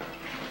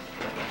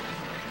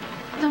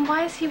 Then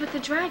why is he with the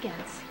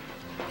dragons?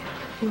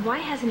 And why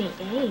hasn't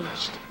he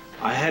aged?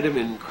 I had him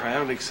in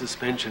cryonic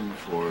suspension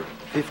for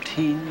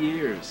 15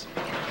 years.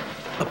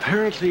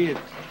 Apparently, it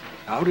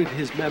clouded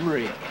his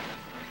memory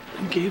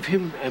and gave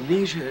him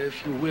amnesia,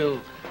 if you will.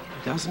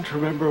 He doesn't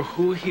remember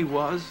who he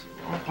was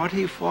or what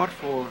he fought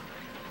for.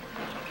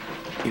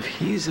 If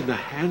he's in the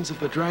hands of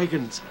the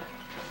dragons,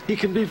 he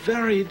can be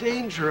very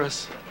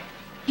dangerous.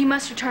 You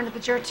must return to the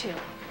Jor-2.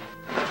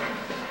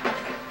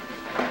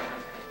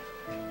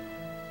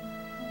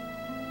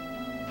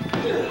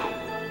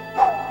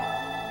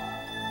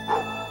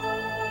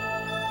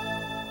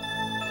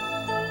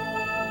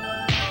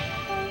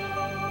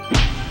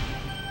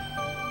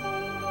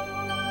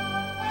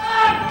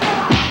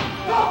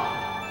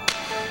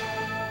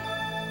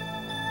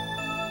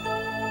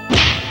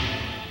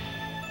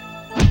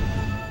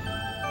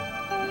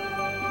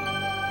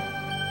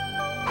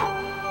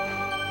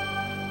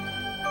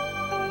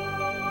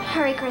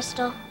 Hurry,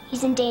 Crystal.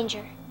 He's in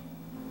danger.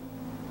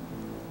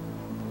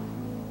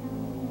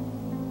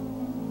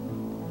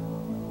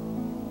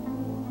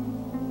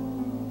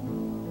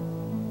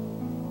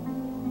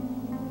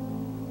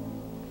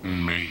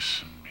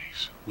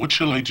 Mason, what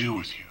shall I do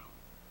with you?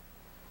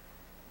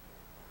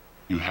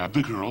 You have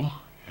the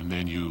girl, and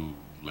then you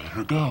let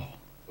her go.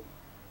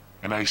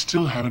 And I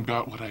still haven't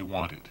got what I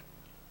wanted.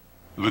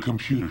 The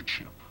computer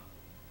chip.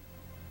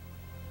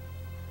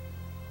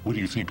 What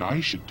do you think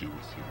I should do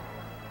with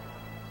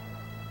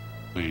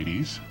you?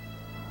 Ladies?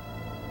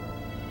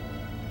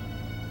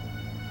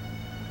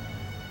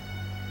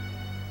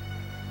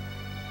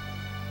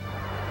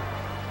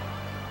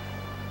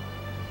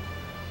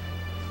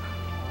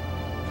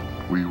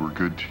 We were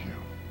good to you.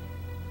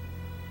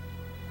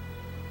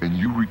 And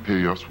you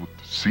repay us with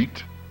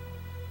deceit?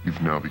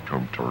 You've now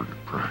become target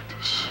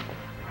practice.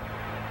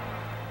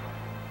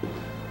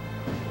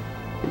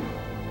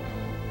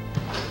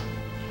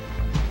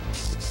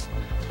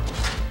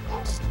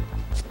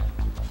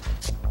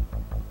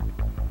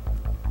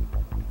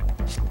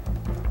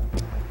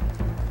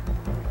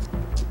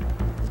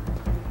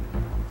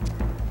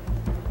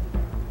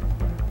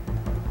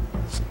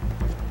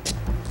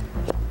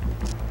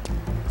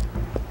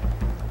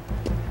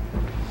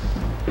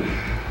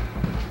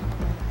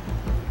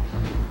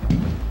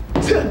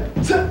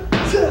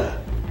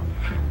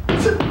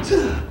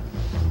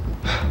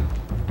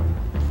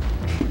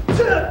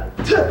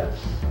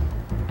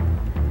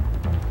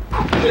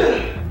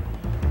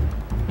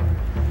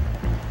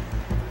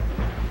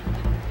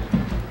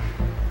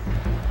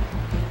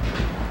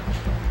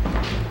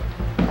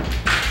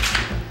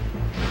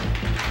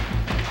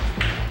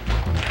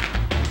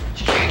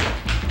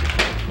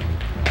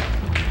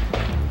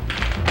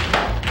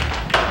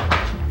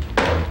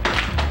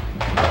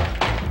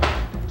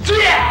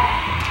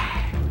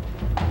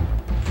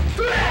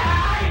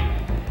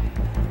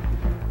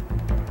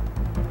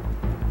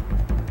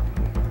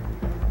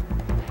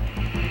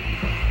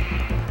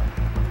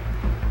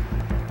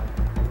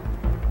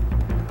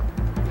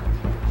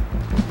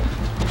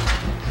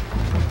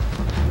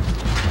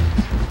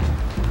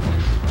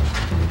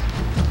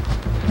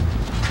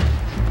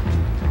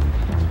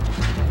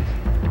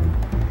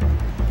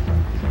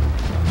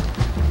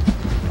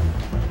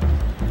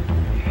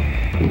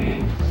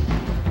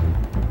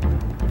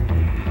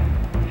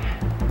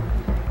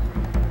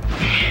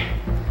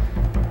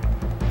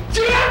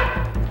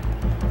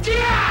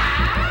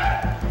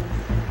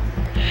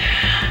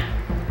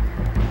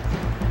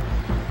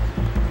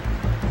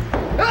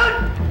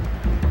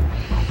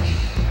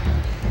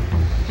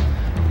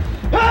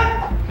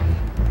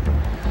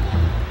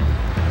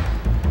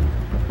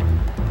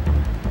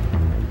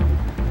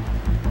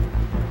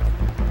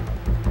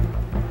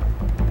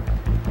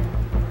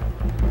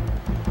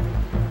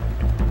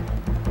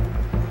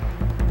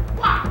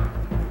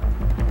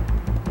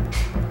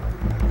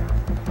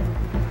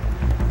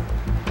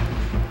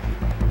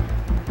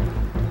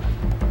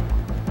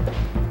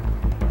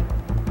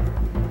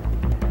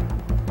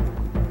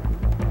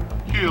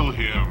 Kill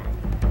him.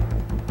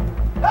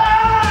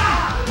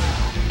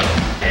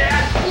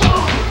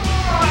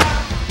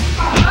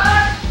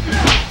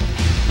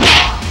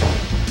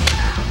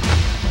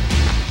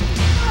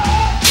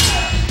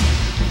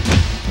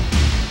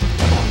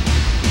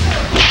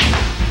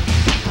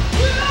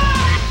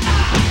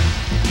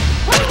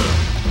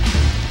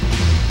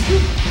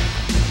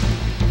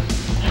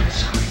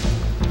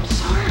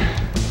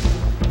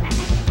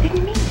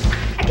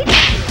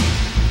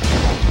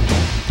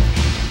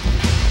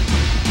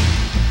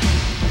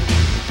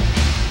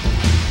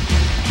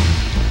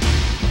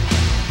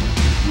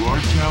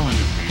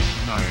 Talented,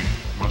 Mason, I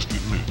must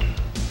admit.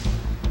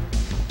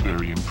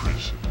 Very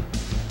impressive.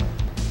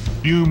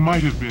 You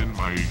might have been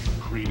my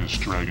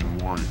greatest dragon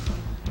warrior.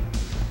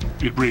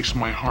 It breaks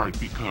my heart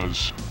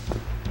because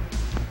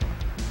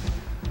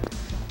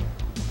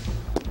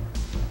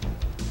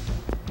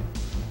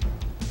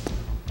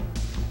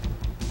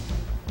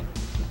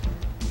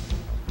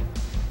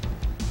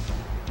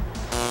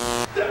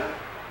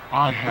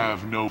I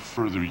have no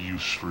further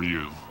use for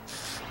you.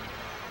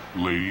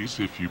 Ladies,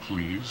 if you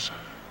please.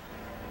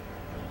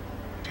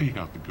 Take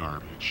out the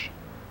garbage.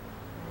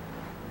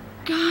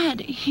 God,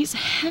 he's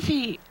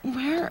heavy.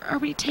 Where are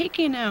we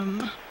taking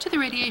him? To the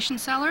radiation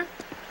cellar.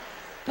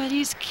 But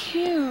he's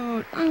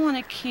cute. I want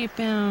to keep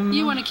him.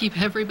 You want to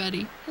keep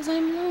everybody. Because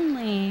I'm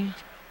lonely.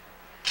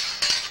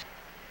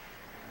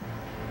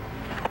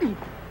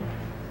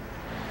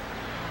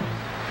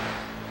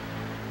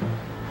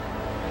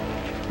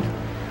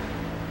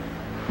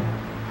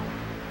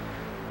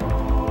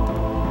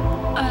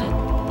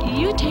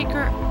 You take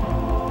her.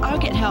 I'll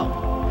get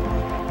help.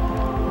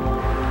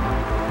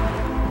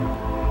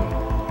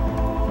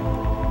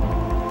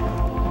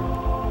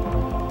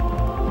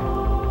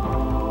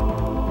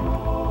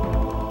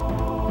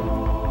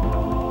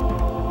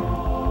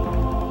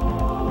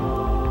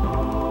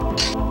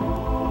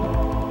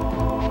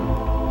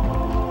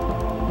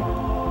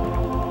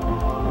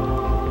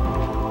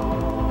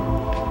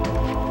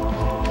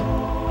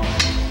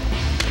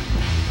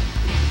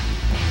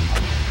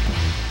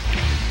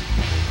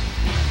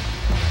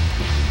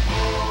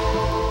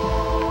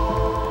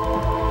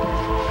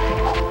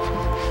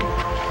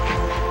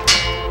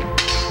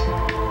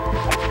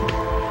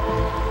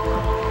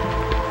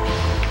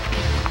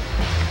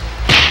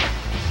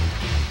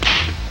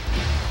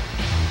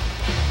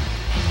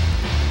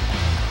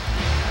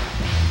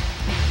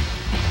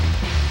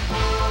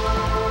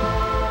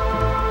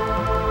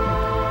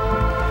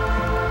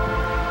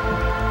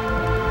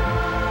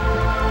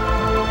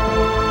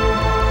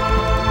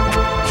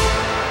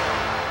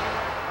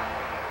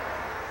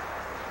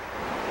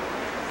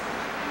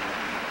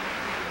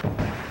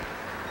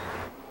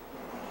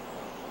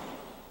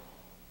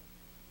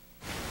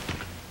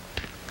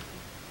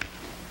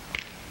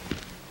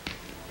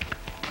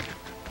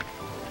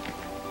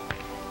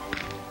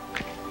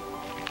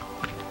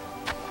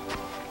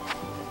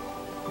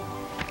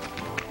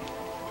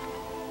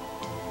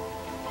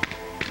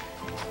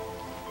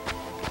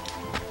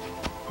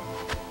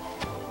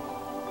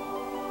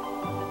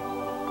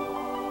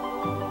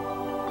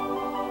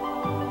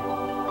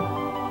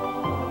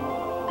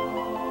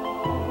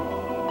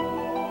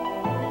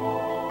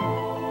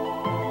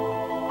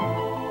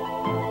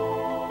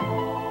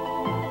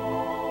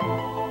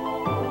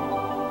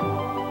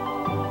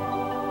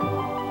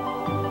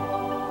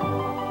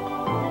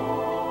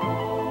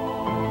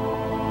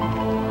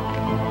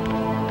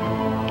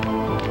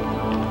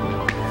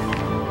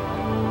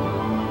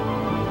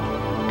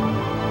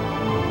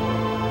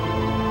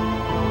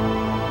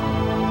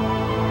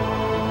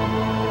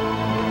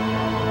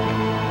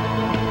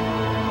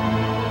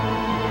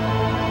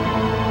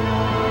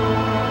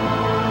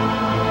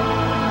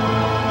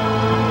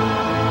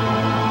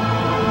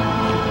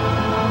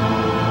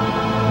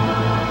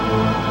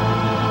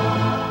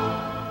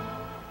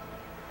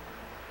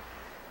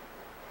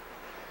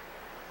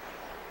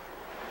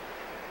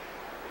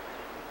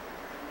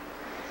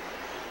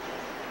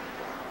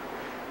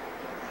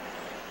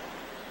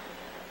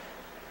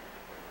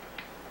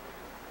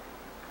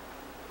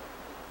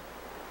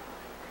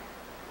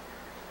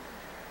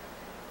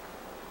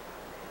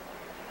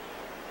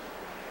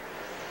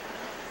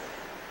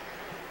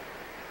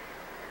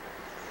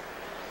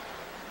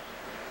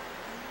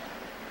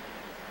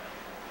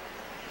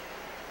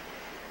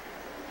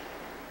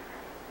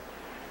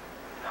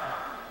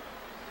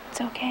 It's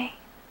okay.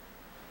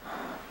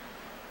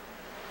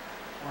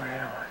 Where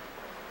am I?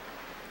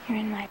 You're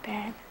in my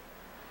bed.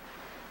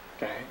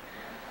 Okay.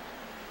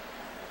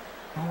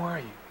 Who are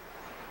you?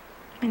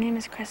 My name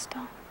is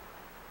Crystal.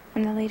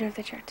 I'm the leader of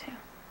the Jertu.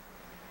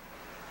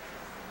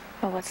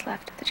 Well, what's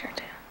left of the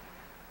Jertu.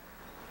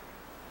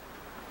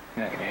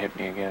 You're not gonna hit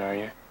me again, are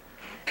you?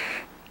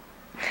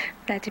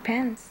 That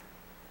depends.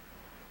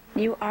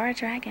 You are a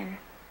dragon,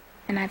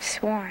 and I've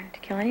sworn to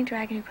kill any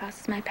dragon who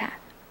crosses my path.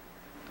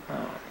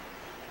 Oh,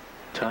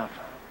 tough.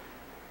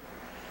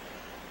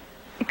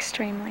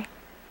 Extremely.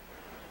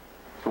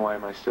 So why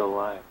am I still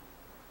alive?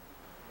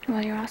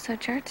 Well, you're also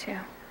Jertu.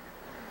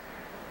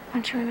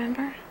 Don't you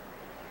remember?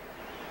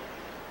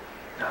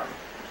 No.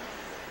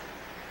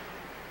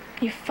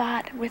 You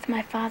fought with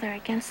my father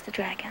against the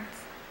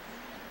dragons.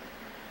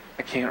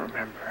 I can't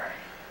remember.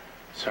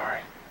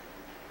 Sorry.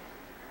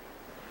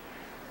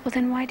 Well,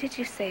 then why did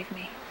you save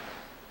me?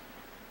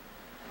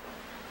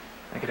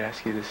 I could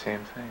ask you the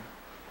same thing.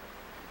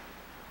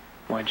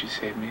 Why'd you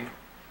save me?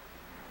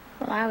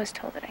 Well, I was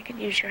told that I could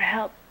use your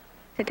help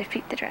to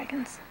defeat the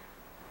dragons.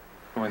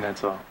 Well,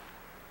 that's all.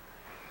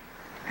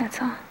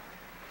 That's all.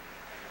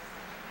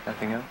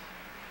 Nothing else?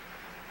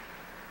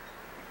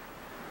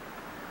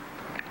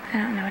 I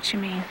don't know what you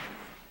mean.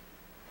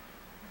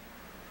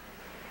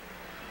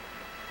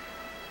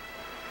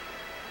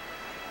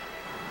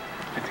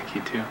 I think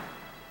you do.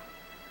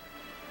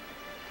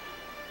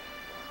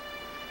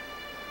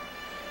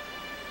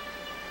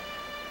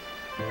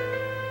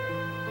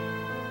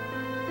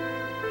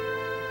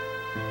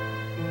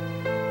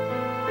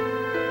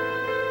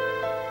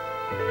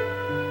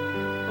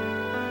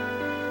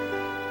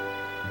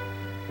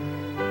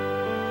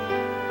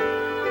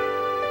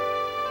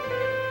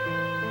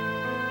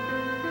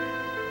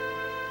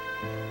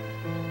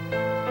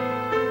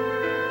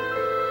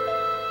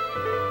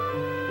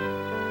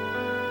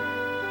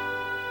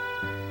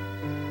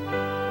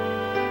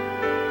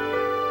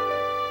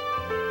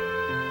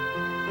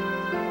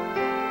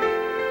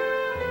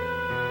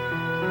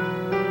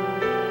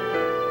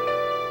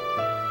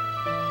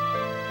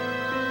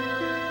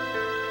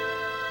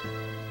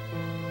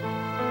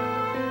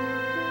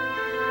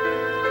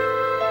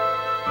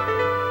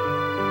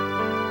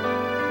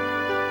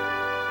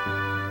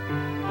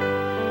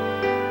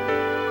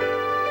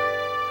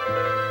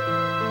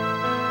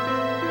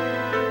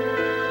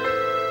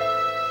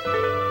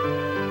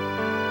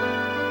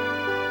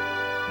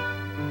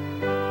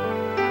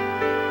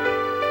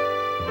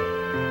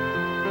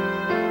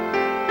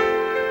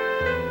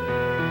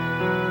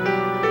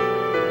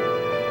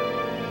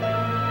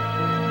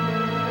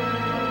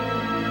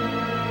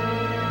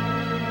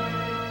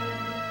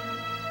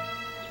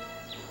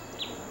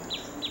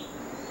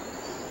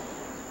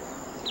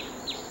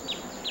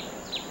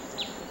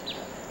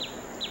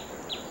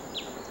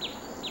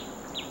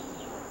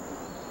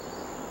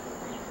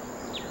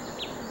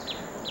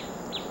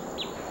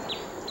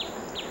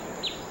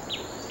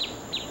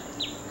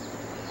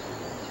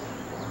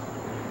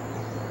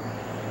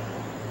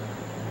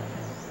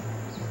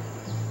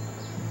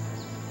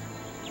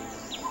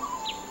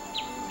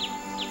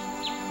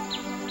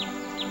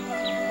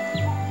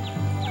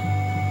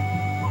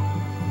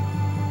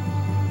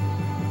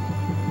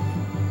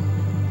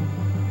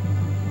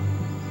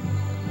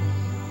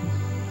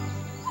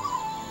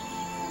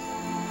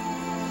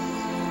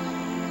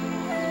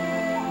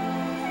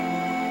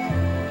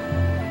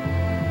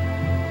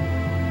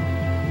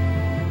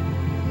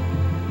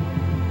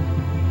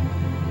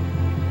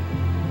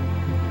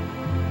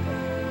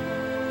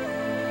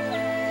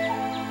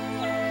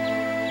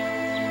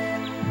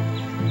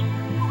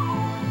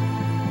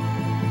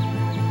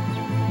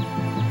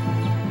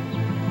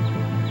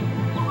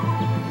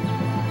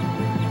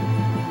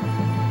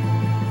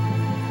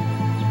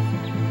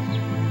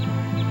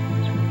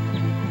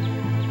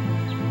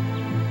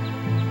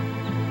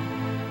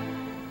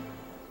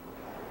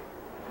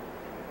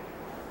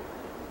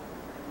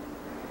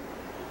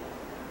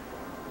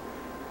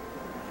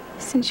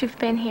 Since you've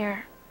been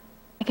here,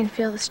 I can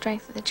feel the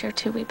strength of the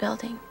Jertu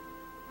rebuilding.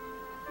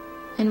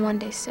 And one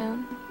day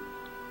soon,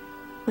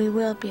 we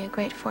will be a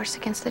great force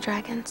against the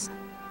dragons.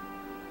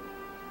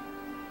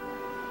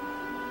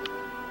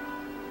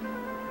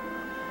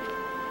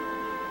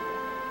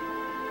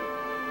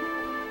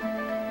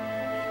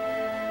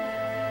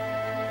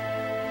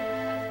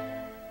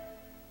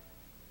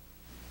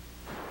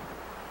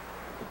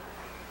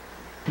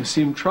 You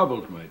seem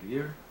troubled, my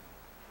dear.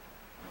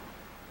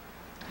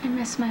 I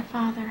miss my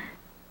father.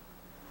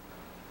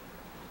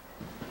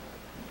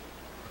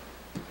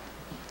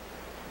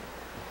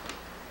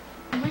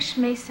 I wish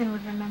Mason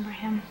would remember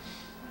him.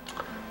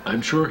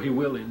 I'm sure he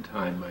will in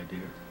time, my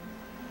dear.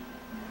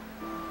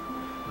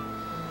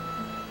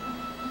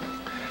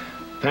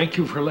 Thank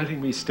you for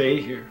letting me stay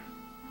here.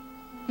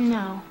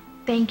 No,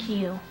 thank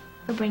you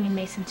for bringing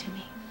Mason to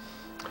me.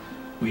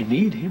 We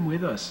need him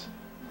with us.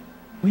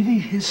 We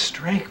need his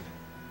strength.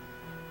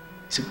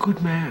 He's a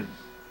good man,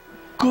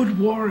 good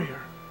warrior.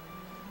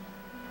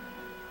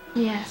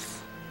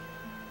 Yes.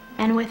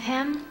 And with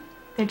him,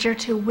 the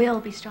Jertu will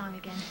be strong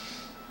again.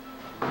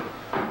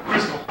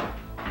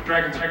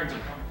 Dragons are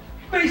coming.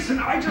 Mason,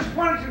 I just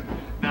wanted to...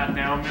 Not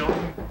now,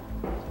 Milton.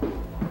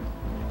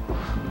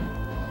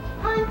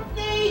 My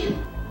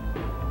name!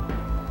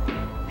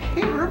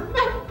 He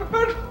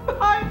remembered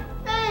my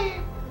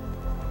name!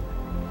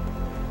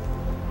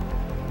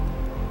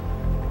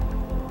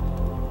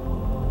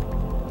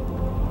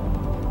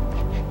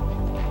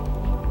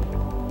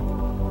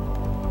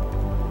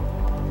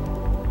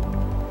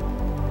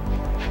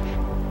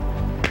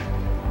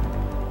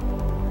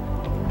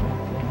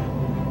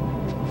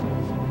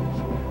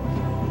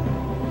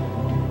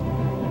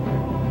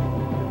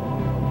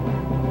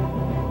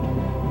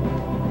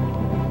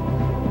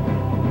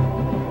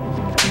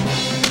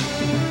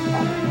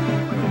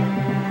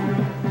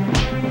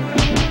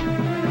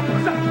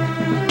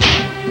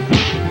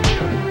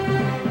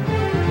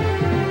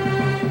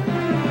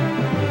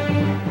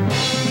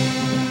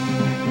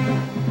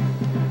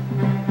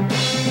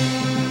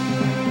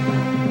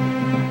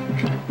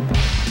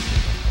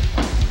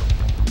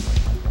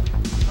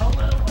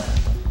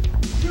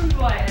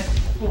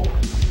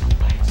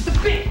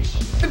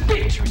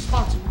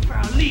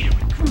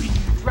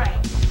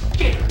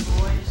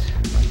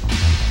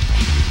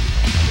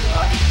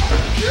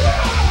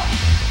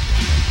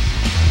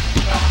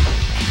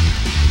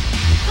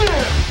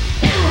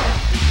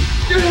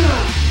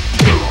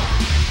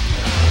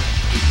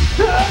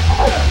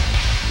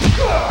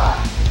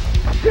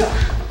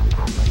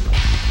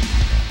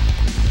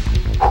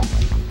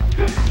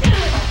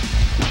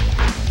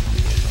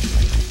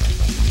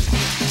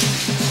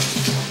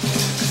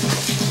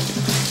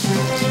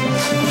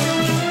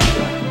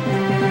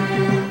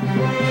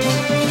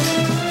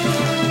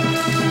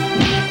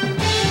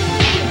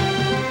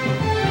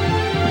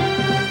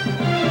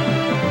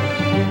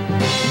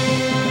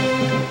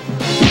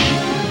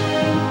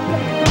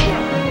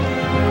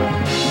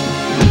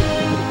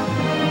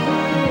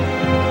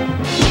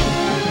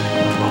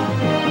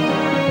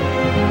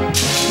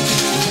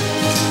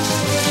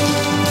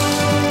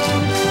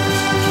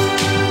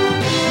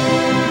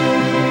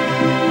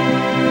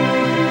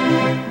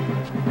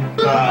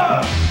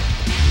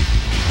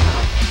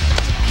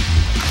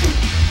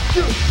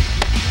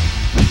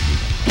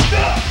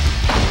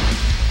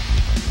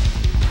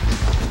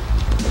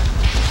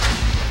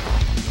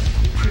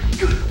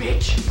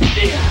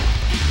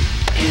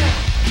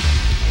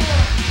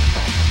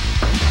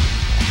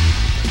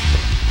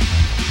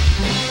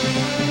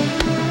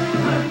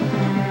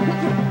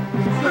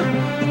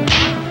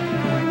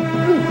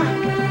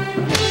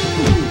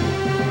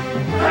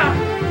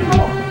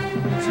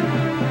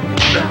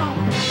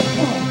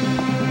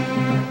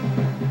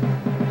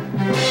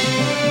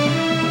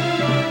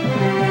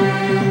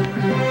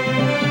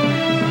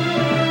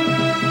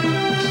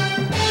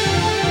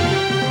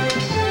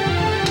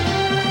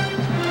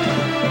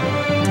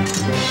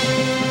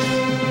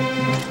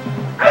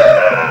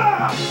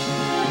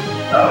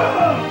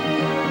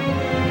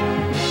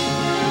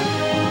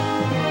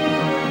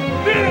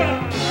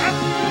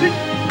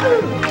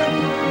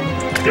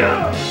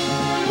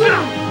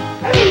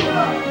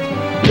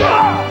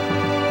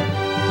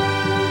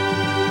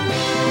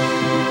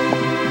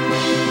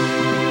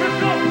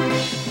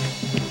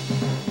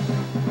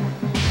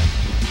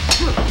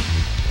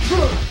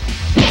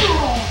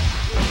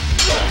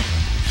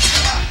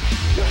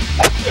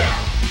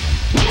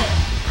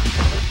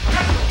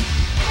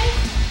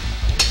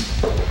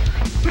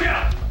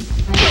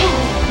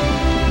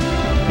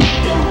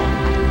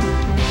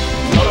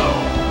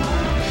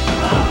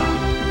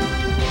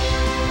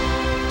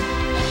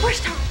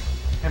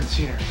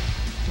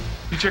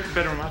 Check the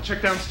bedroom. I'll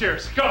check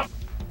downstairs. Go!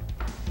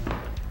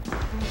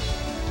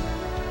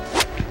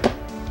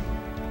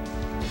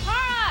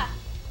 Tara!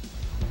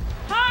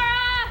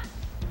 Tara!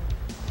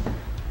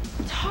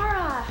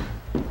 Tara!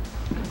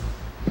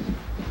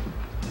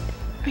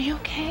 Are you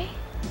okay?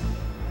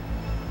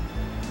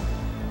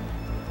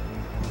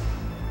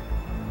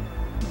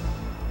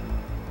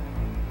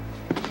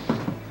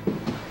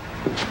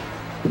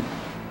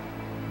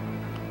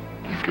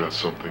 You've got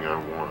something I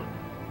want.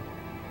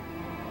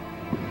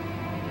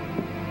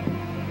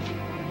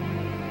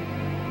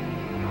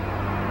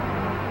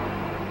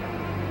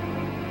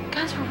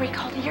 Guns were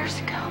recalled years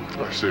ago.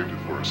 I saved it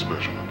for a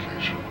special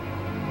occasion.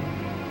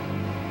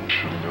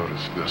 Should have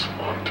noticed this a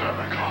long time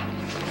ago.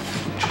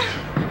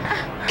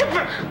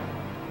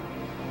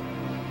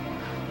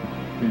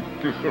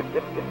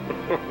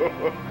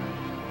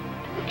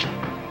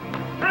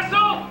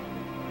 Crystal!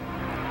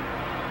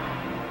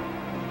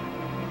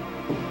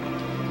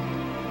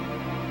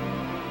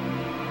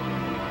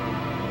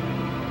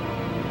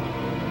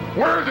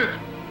 Where is it?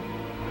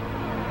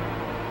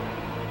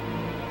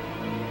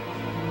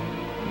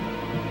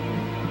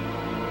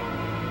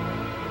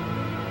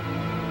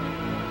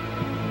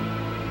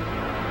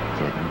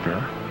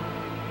 Bear?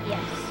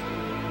 Yes.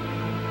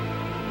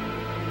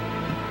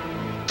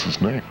 What's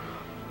his name?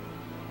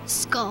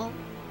 Skull.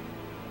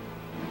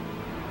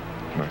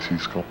 Can I see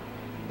Skull?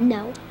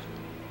 No.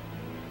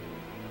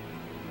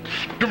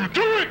 Give it to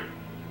me!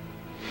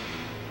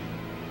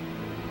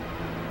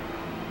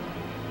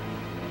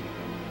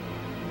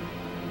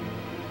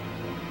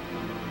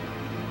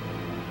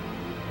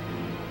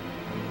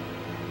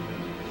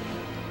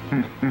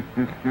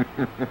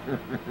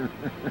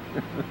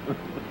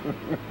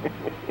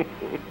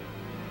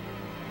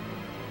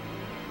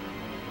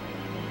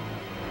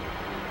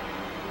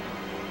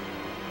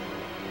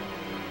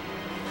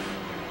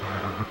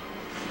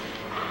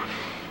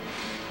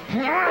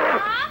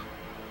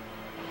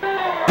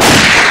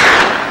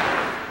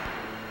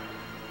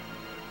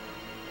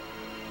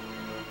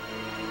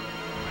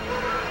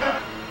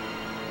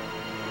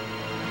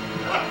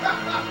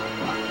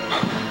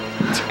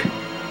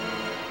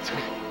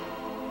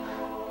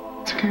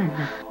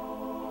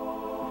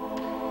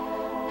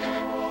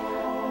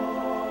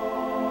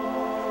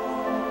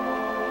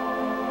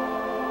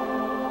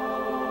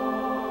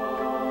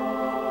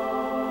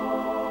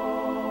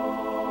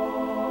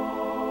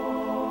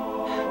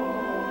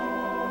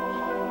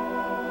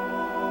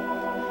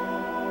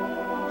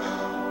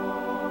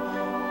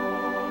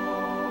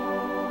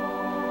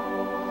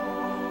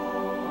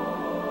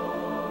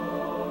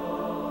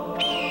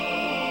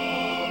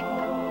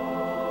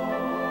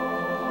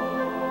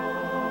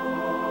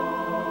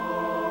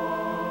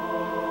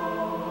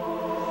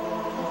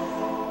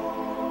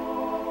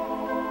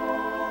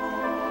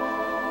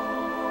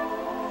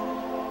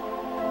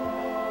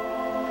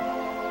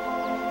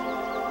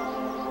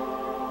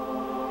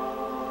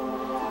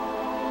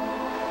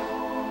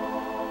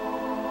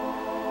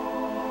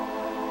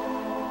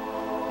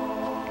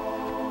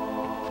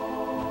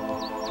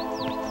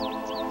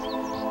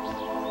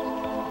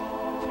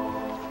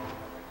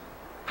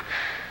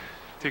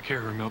 Take care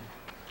of her, Milt.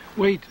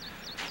 Wait.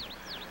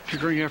 If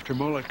you're going after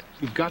Moloch,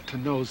 you've got to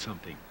know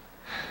something.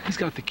 He's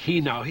got the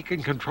key now. He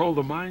can control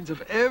the minds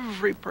of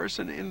every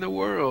person in the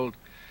world.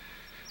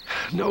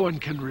 No one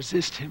can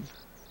resist him.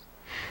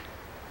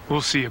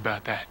 We'll see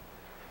about that.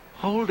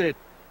 Hold it.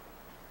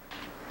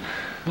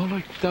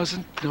 Moloch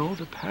doesn't know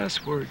the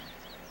password.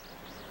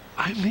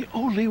 I'm the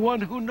only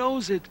one who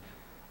knows it.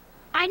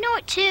 I know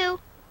it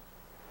too.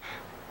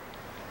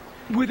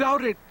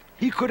 Without it,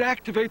 he could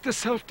activate the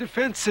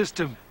self-defense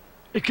system.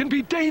 It can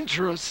be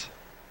dangerous.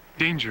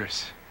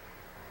 Dangerous.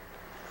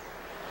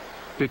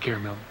 Take care,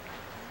 Milt.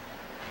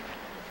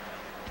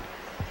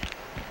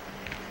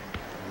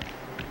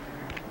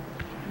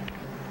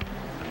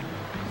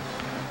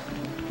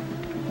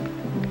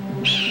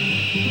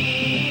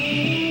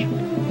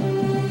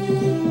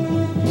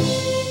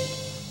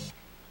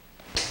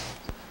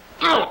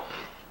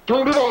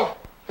 Turn it off!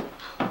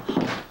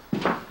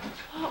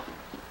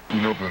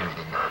 You know better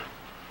than that.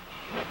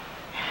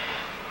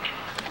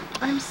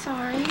 I'm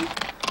sorry.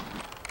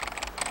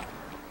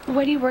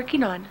 What are you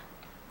working on?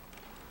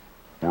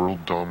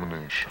 World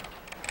domination.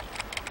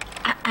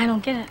 I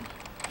don't get it.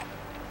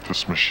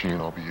 This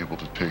machine, I'll be able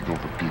to take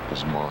over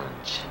people's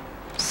minds.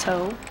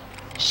 So?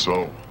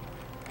 So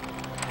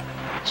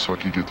I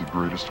can get the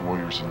greatest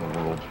warriors in the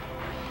world.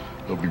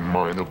 They'll be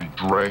mine, they'll be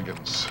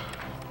dragons.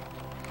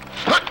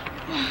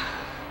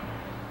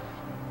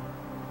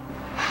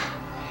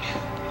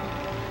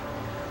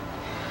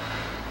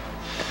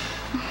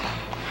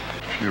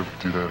 If you ever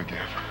do that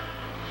again,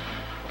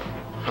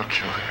 I'll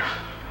kill you.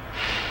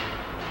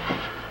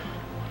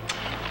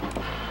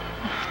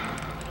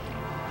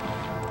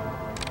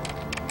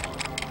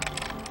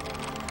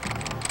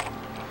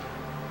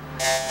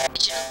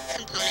 Digital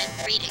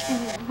component reading.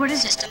 What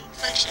is System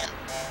functional.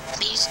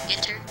 Please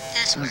enter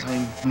password.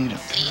 I need a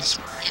Please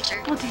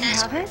enter Well, do you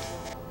have password.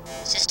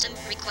 it? System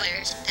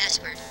requires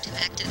password to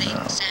activate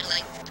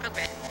satellite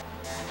program.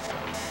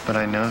 But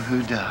I know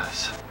who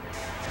does.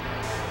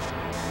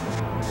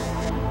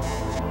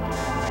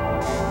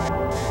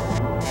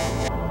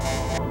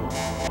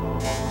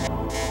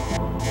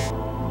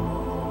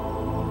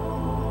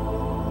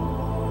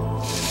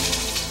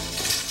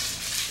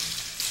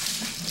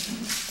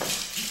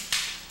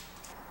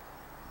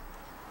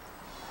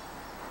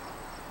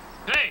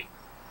 Hey!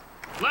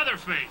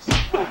 Leatherface!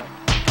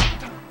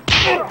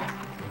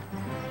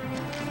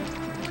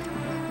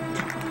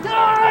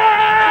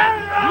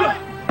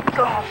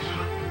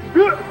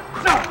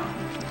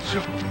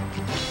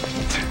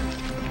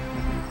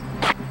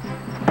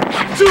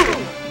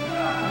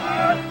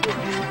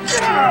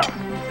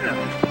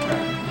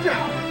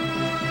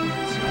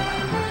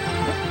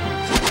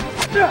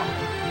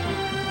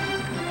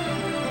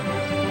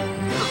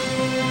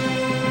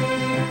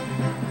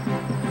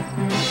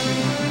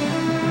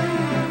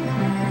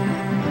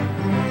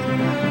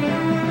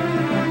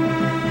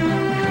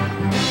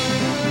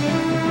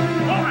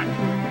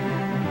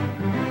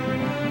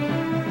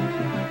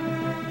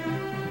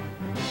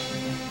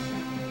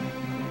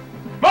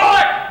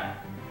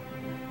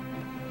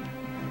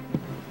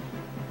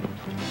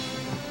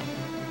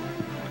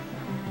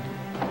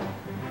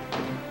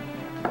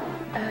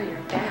 Oh,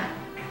 you're back.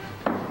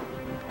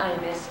 I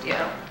missed you.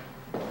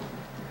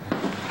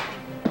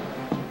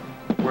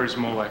 Where's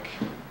Moloch?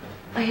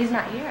 Oh, he's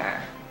not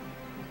here.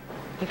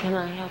 Can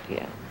I help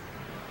you?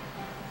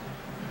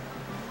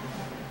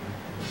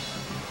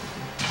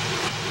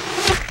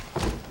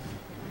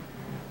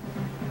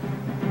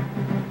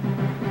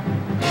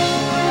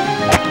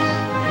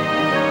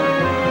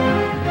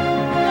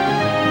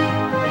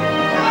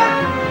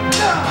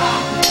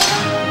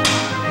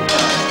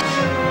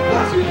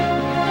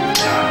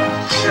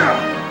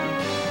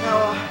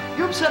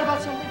 upset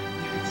about something?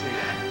 You can say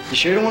that. You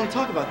sure don't want to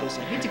talk about this?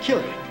 I hate to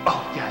kill you.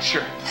 Oh, yeah,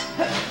 sure.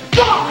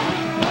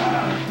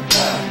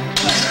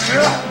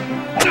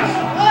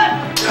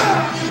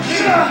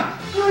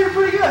 Oh, you're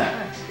pretty good.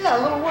 Yeah,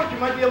 a little work, you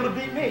might be able to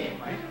beat me.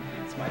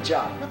 It's my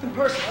job. Nothing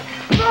personal.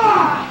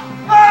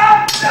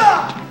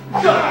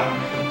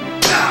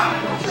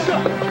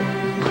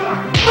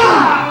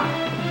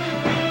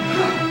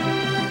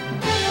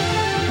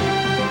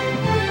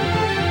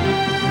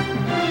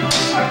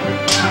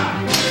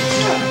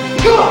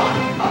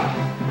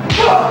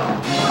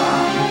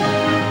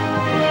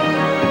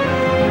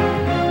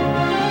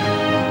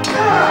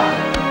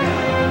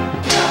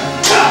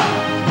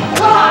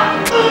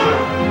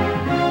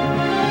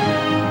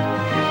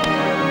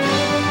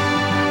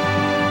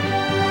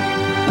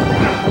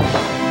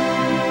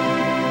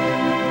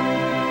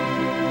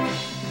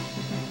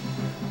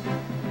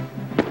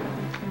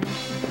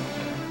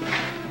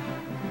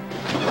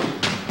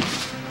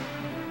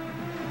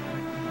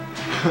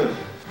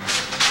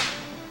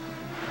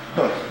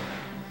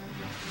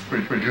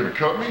 Are you gonna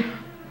cut me?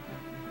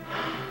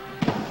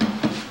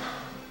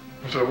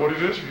 Is that what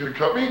it is? You gonna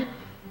cut me?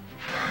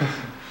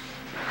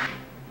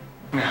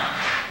 No.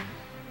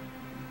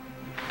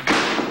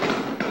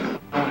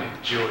 I want to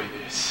enjoy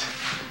this.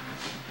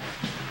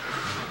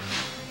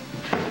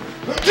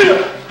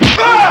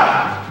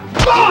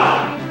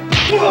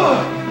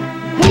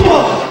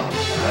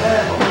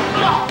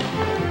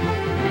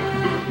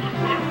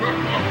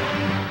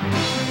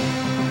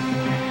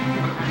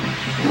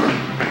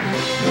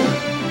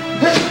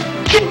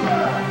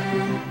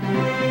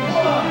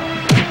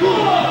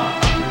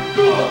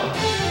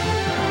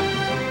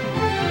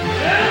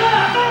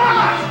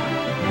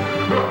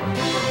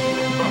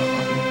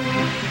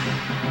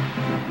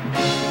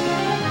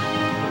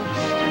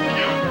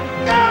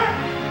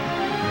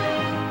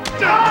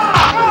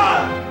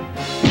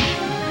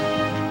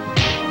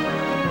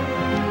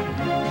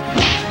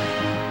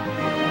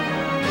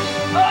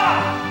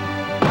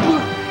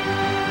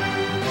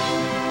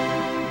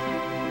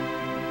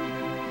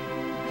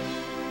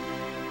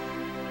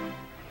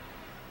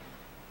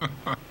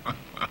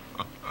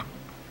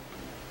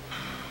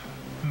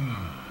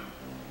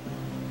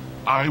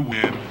 I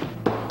win,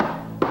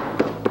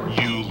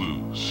 you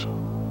lose.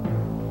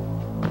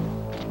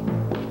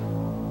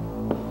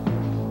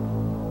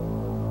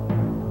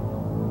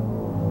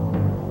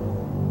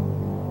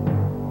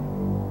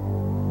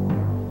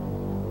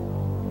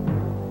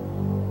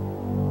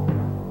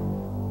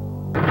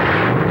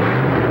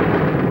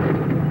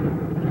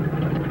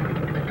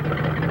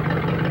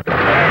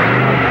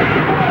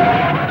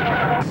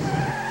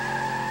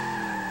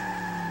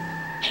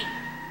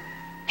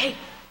 Hey,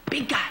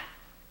 big guy,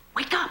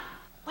 wake up,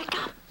 wake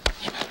up.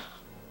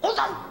 Hold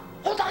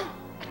on,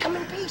 I come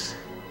in peace.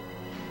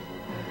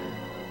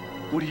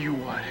 What do you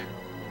want?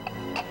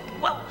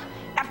 Well,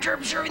 after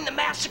observing the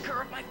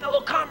massacre of my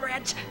fellow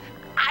comrades,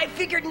 I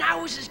figured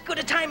now was as good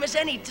a time as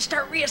any to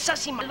start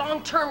reassessing my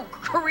long-term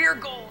career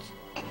goals.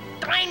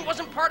 Dying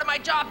wasn't part of my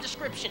job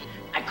description.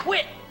 I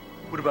quit.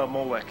 What about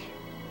Molek?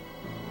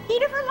 He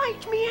never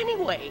liked me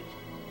anyway.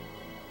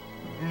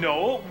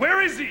 No,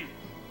 where is he?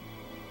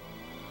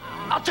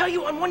 I'll tell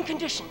you on one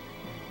condition.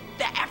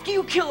 That after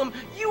you kill him,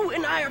 you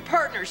and I are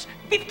partners.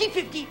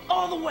 50-50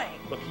 all the way.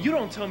 Look, you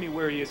don't tell me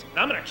where he is, and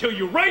I'm gonna kill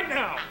you right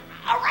now!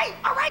 All right,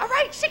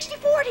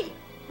 60-40.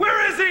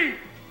 Where is he?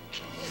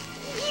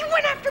 He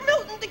went after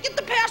Milton to get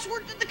the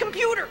password to the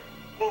computer.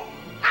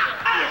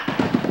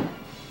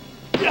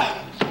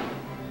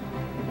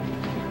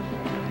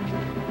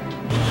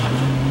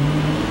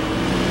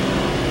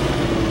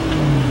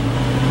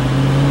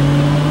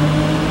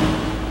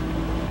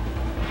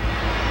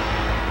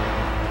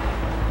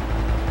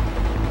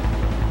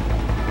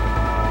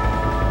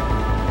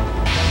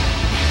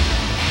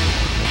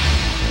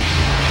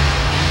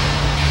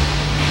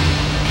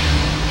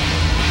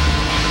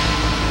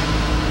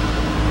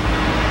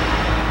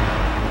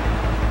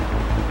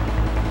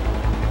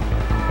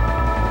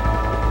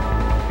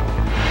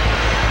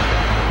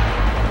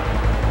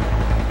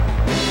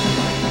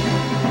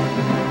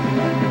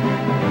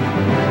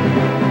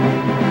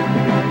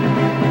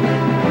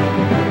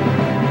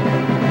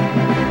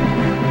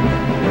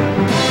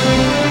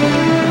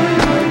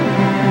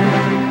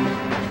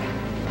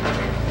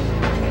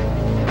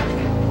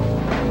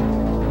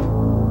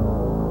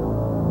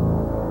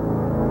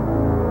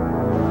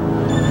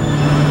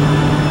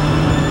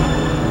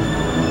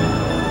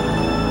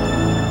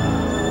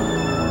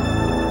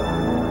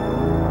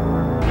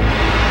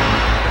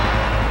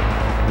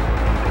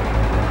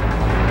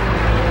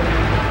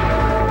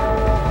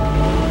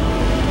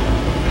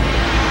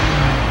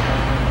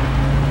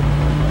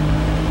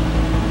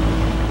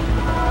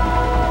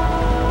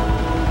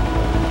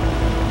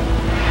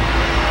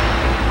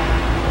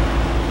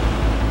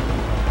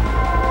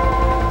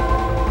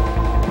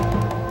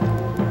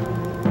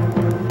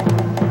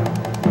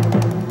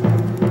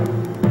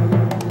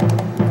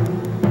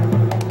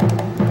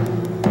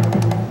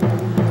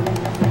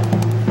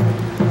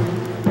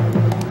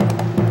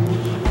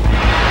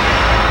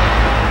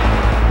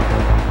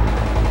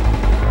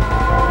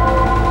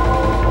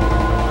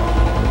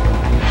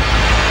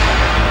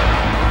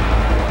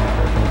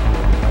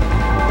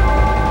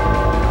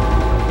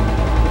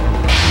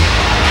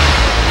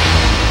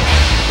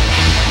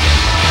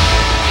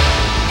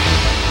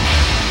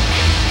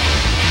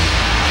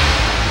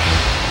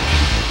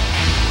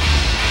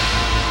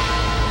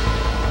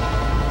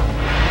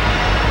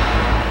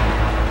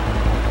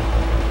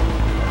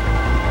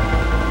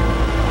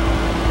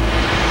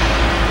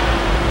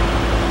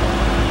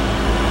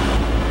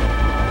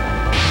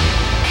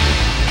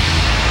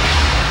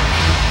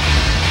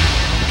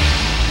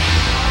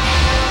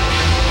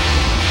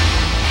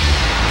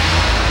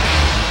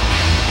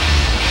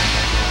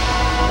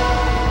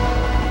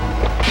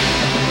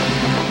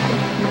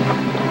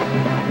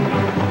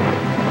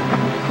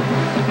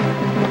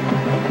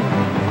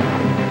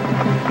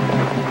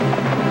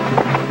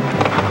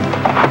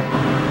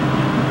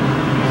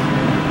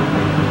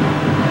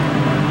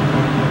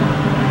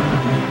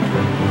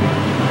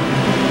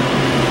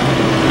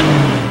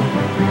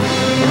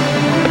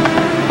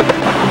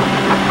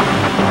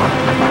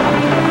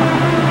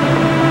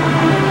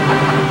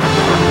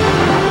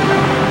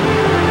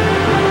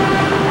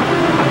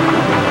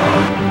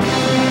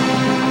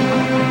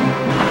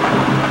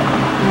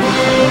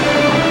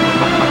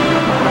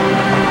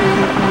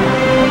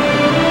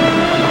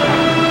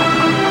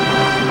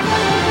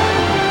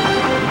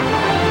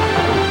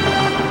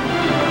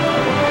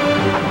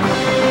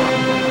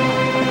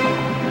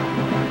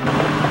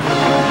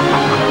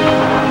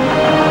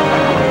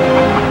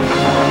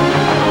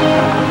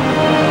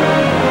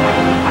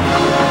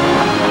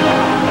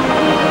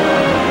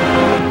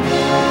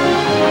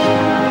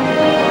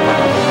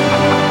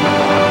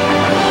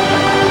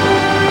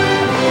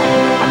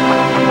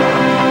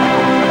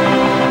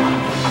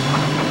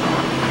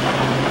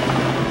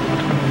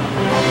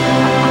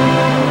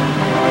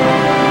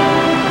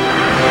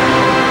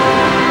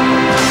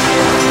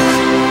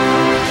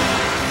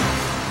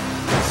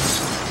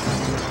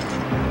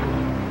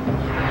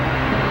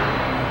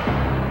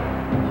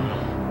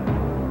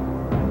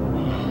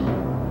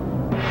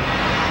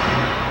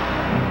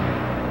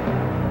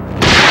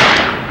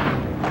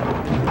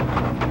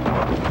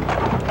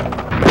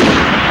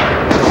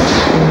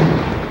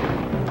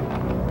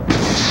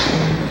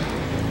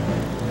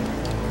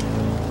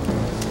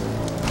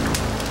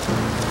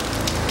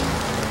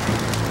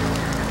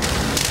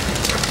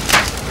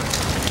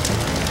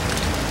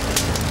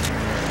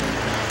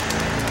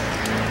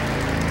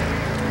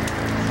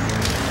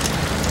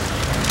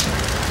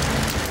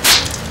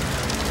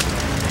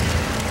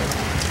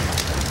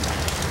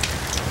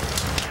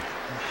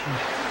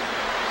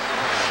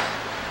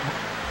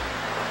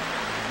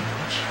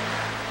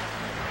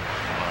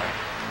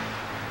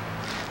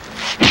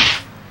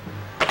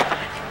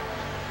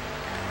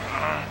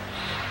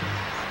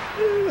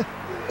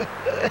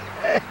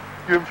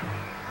 Give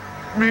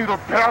me the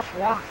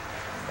password.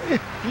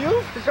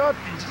 You forgot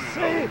to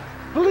say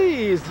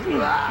please.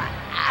 I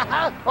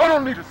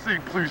don't need to say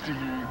please to you,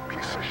 you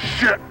piece of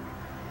shit.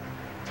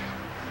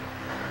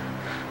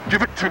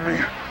 Give it to me.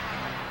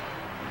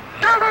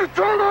 Give it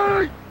to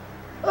me!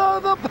 Oh,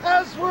 the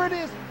password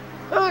is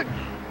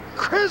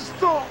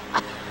Crystal.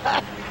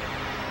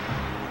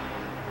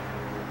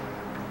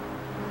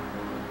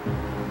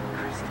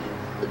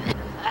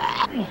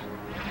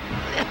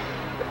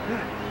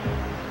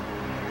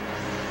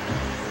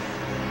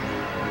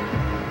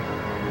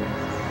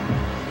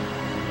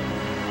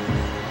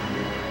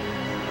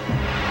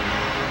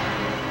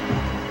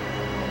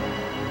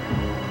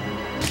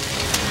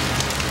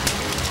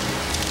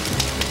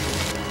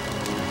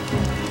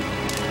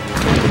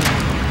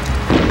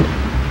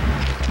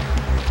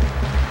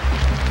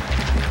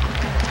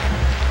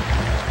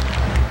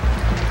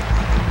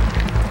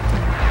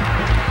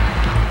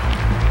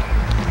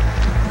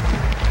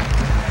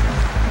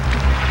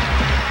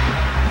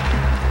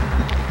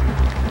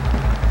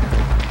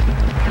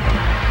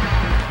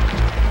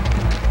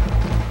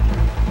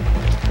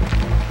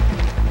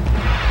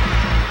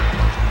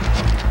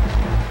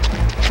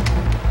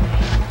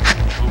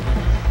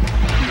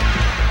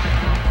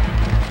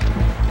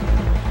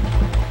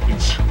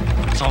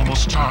 It's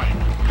almost time.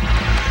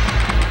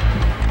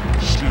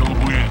 Still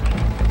win.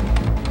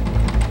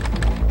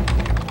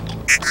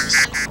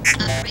 System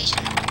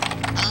operation.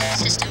 All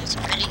systems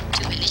ready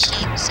to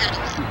initiate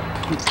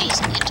settlement.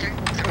 Please enter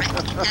correct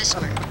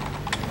password.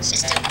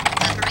 System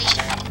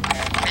operation.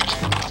 Ready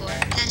for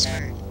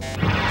password.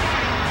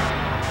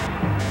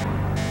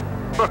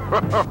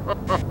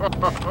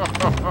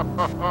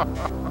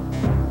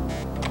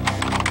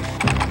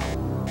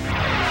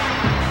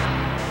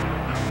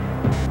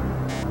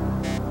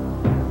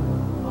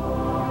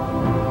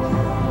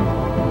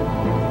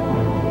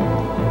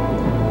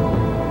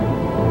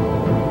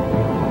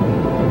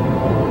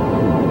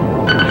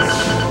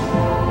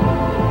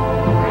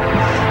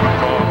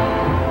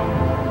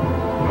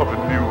 Of a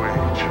new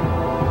age.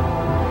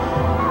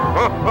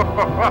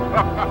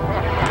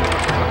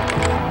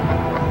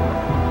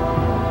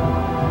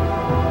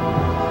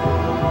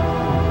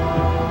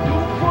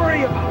 Don't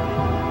worry about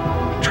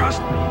it.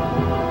 Trust me.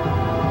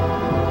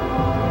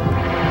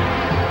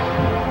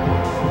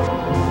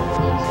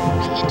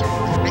 Enter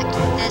correct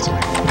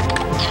password.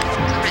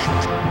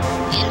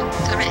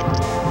 Incorrect.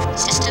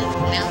 System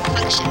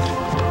malfunction.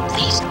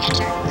 Please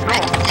enter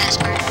correct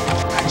password.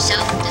 Our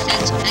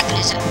self-defense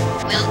mechanism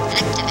will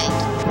activate.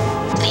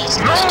 Please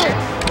enter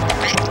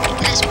correct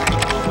password.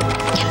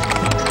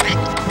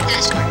 Incorrect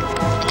password.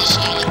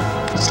 Initiating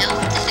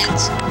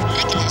self-defense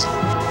mechanism.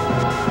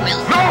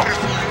 Will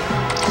perform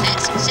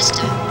defense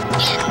system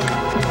in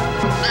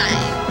 5,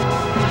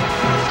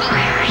 4,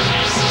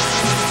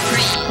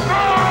 3,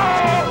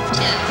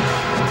 2,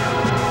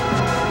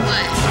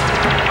 1.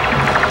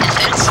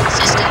 Defense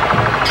system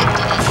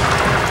activated.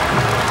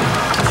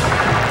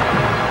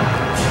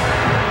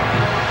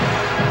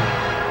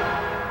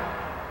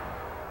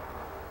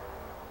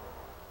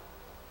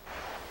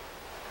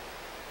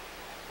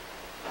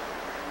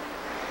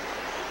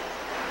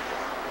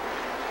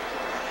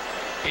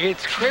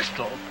 It's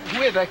Crystal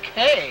with a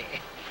K.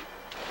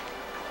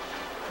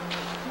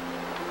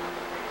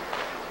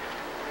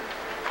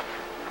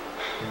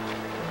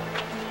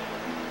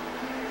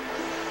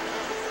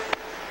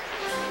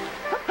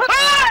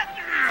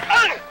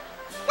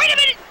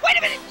 Wait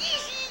a minute!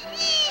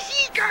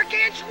 Easy,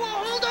 Gargantua,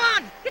 hold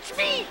on! It's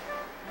me!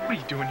 What are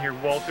you doing here,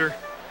 Walter?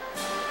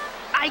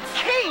 I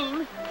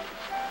came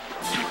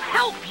to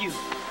help you!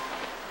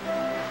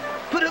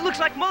 But it looks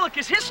like Moloch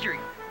is history.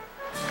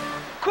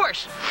 Of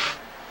course,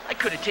 I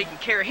could have taken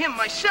care of him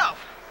myself,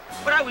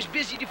 but I was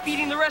busy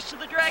defeating the rest of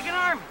the Dragon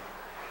Army.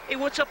 Hey,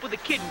 what's up with the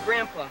kid and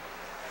Grandpa?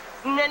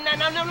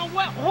 No,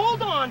 what?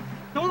 Hold on!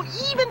 Don't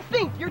even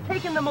think you're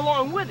taking them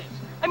along with us.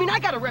 I mean, I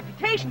got a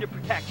reputation to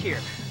protect here.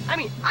 I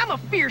mean, I'm a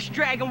fierce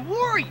dragon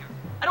warrior.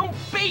 I don't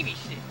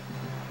babysit.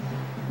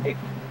 Hey,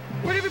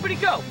 where'd everybody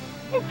go?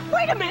 Hey,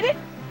 wait a minute!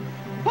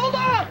 Hold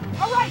on!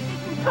 All right, they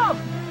can come.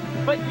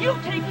 But you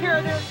take care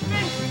of their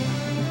expenses.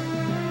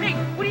 Hey,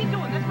 what are you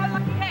doing? That's my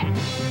lucky hat.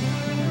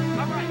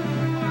 All right.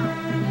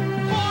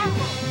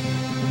 Farmer.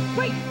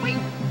 Wait.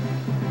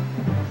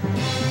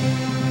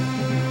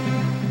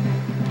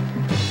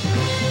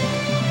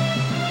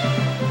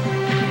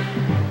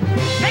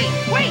 Hey,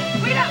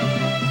 wait up!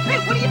 Hey,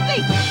 what do you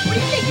think? What do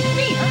you think? It's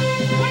me, huh?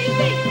 What do you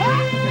think? Huh?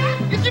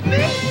 Is it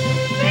me?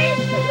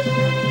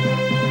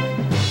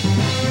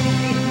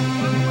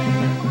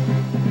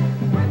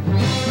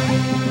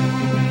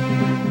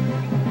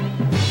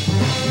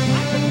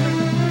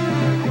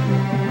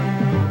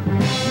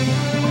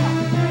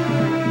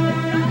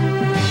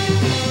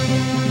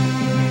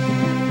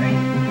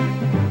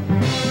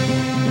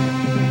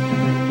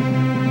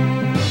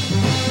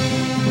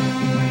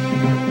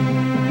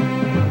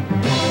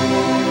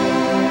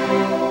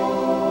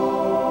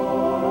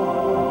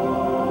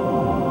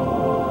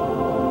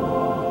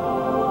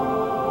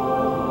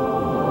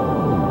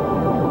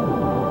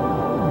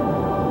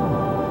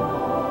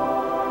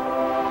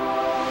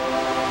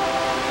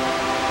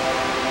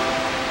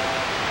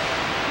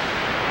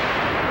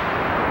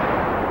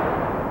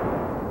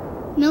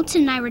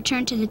 Milton and I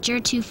returned to the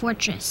Jur-2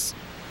 fortress.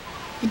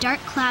 The dark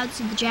clouds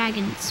of the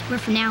dragons were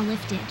for now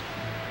lifted.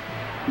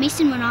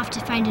 Mason went off to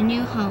find a new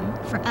home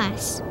for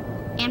us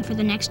and for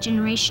the next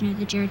generation of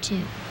the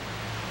Jur-2.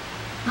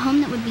 A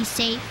home that would be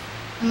safe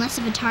and less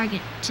of a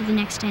target to the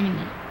next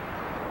enemy.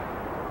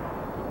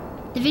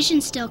 The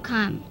visions still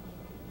come,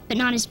 but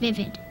not as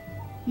vivid,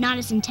 not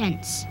as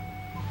intense.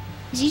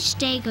 As each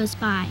day goes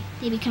by,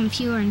 they become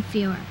fewer and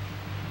fewer.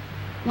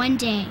 One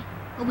day,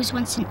 what was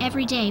once an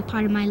everyday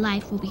part of my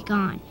life will be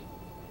gone.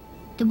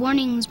 The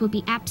warnings will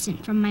be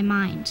absent from my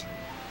mind.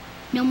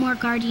 No more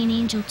guardian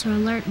angel to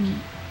alert me,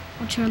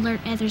 or to alert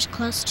others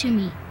close to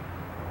me.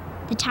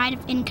 The tide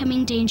of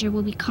incoming danger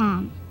will be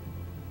calm.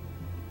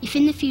 If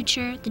in the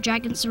future the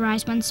dragons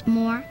arise once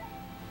more,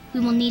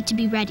 we will need to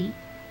be ready.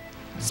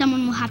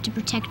 Someone will have to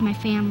protect my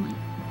family.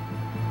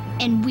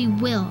 And we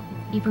will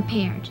be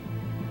prepared.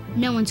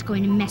 No one's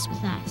going to mess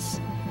with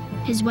us.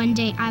 Because one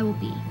day I will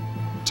be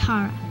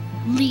Tara,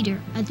 leader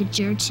of the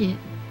Jur-2.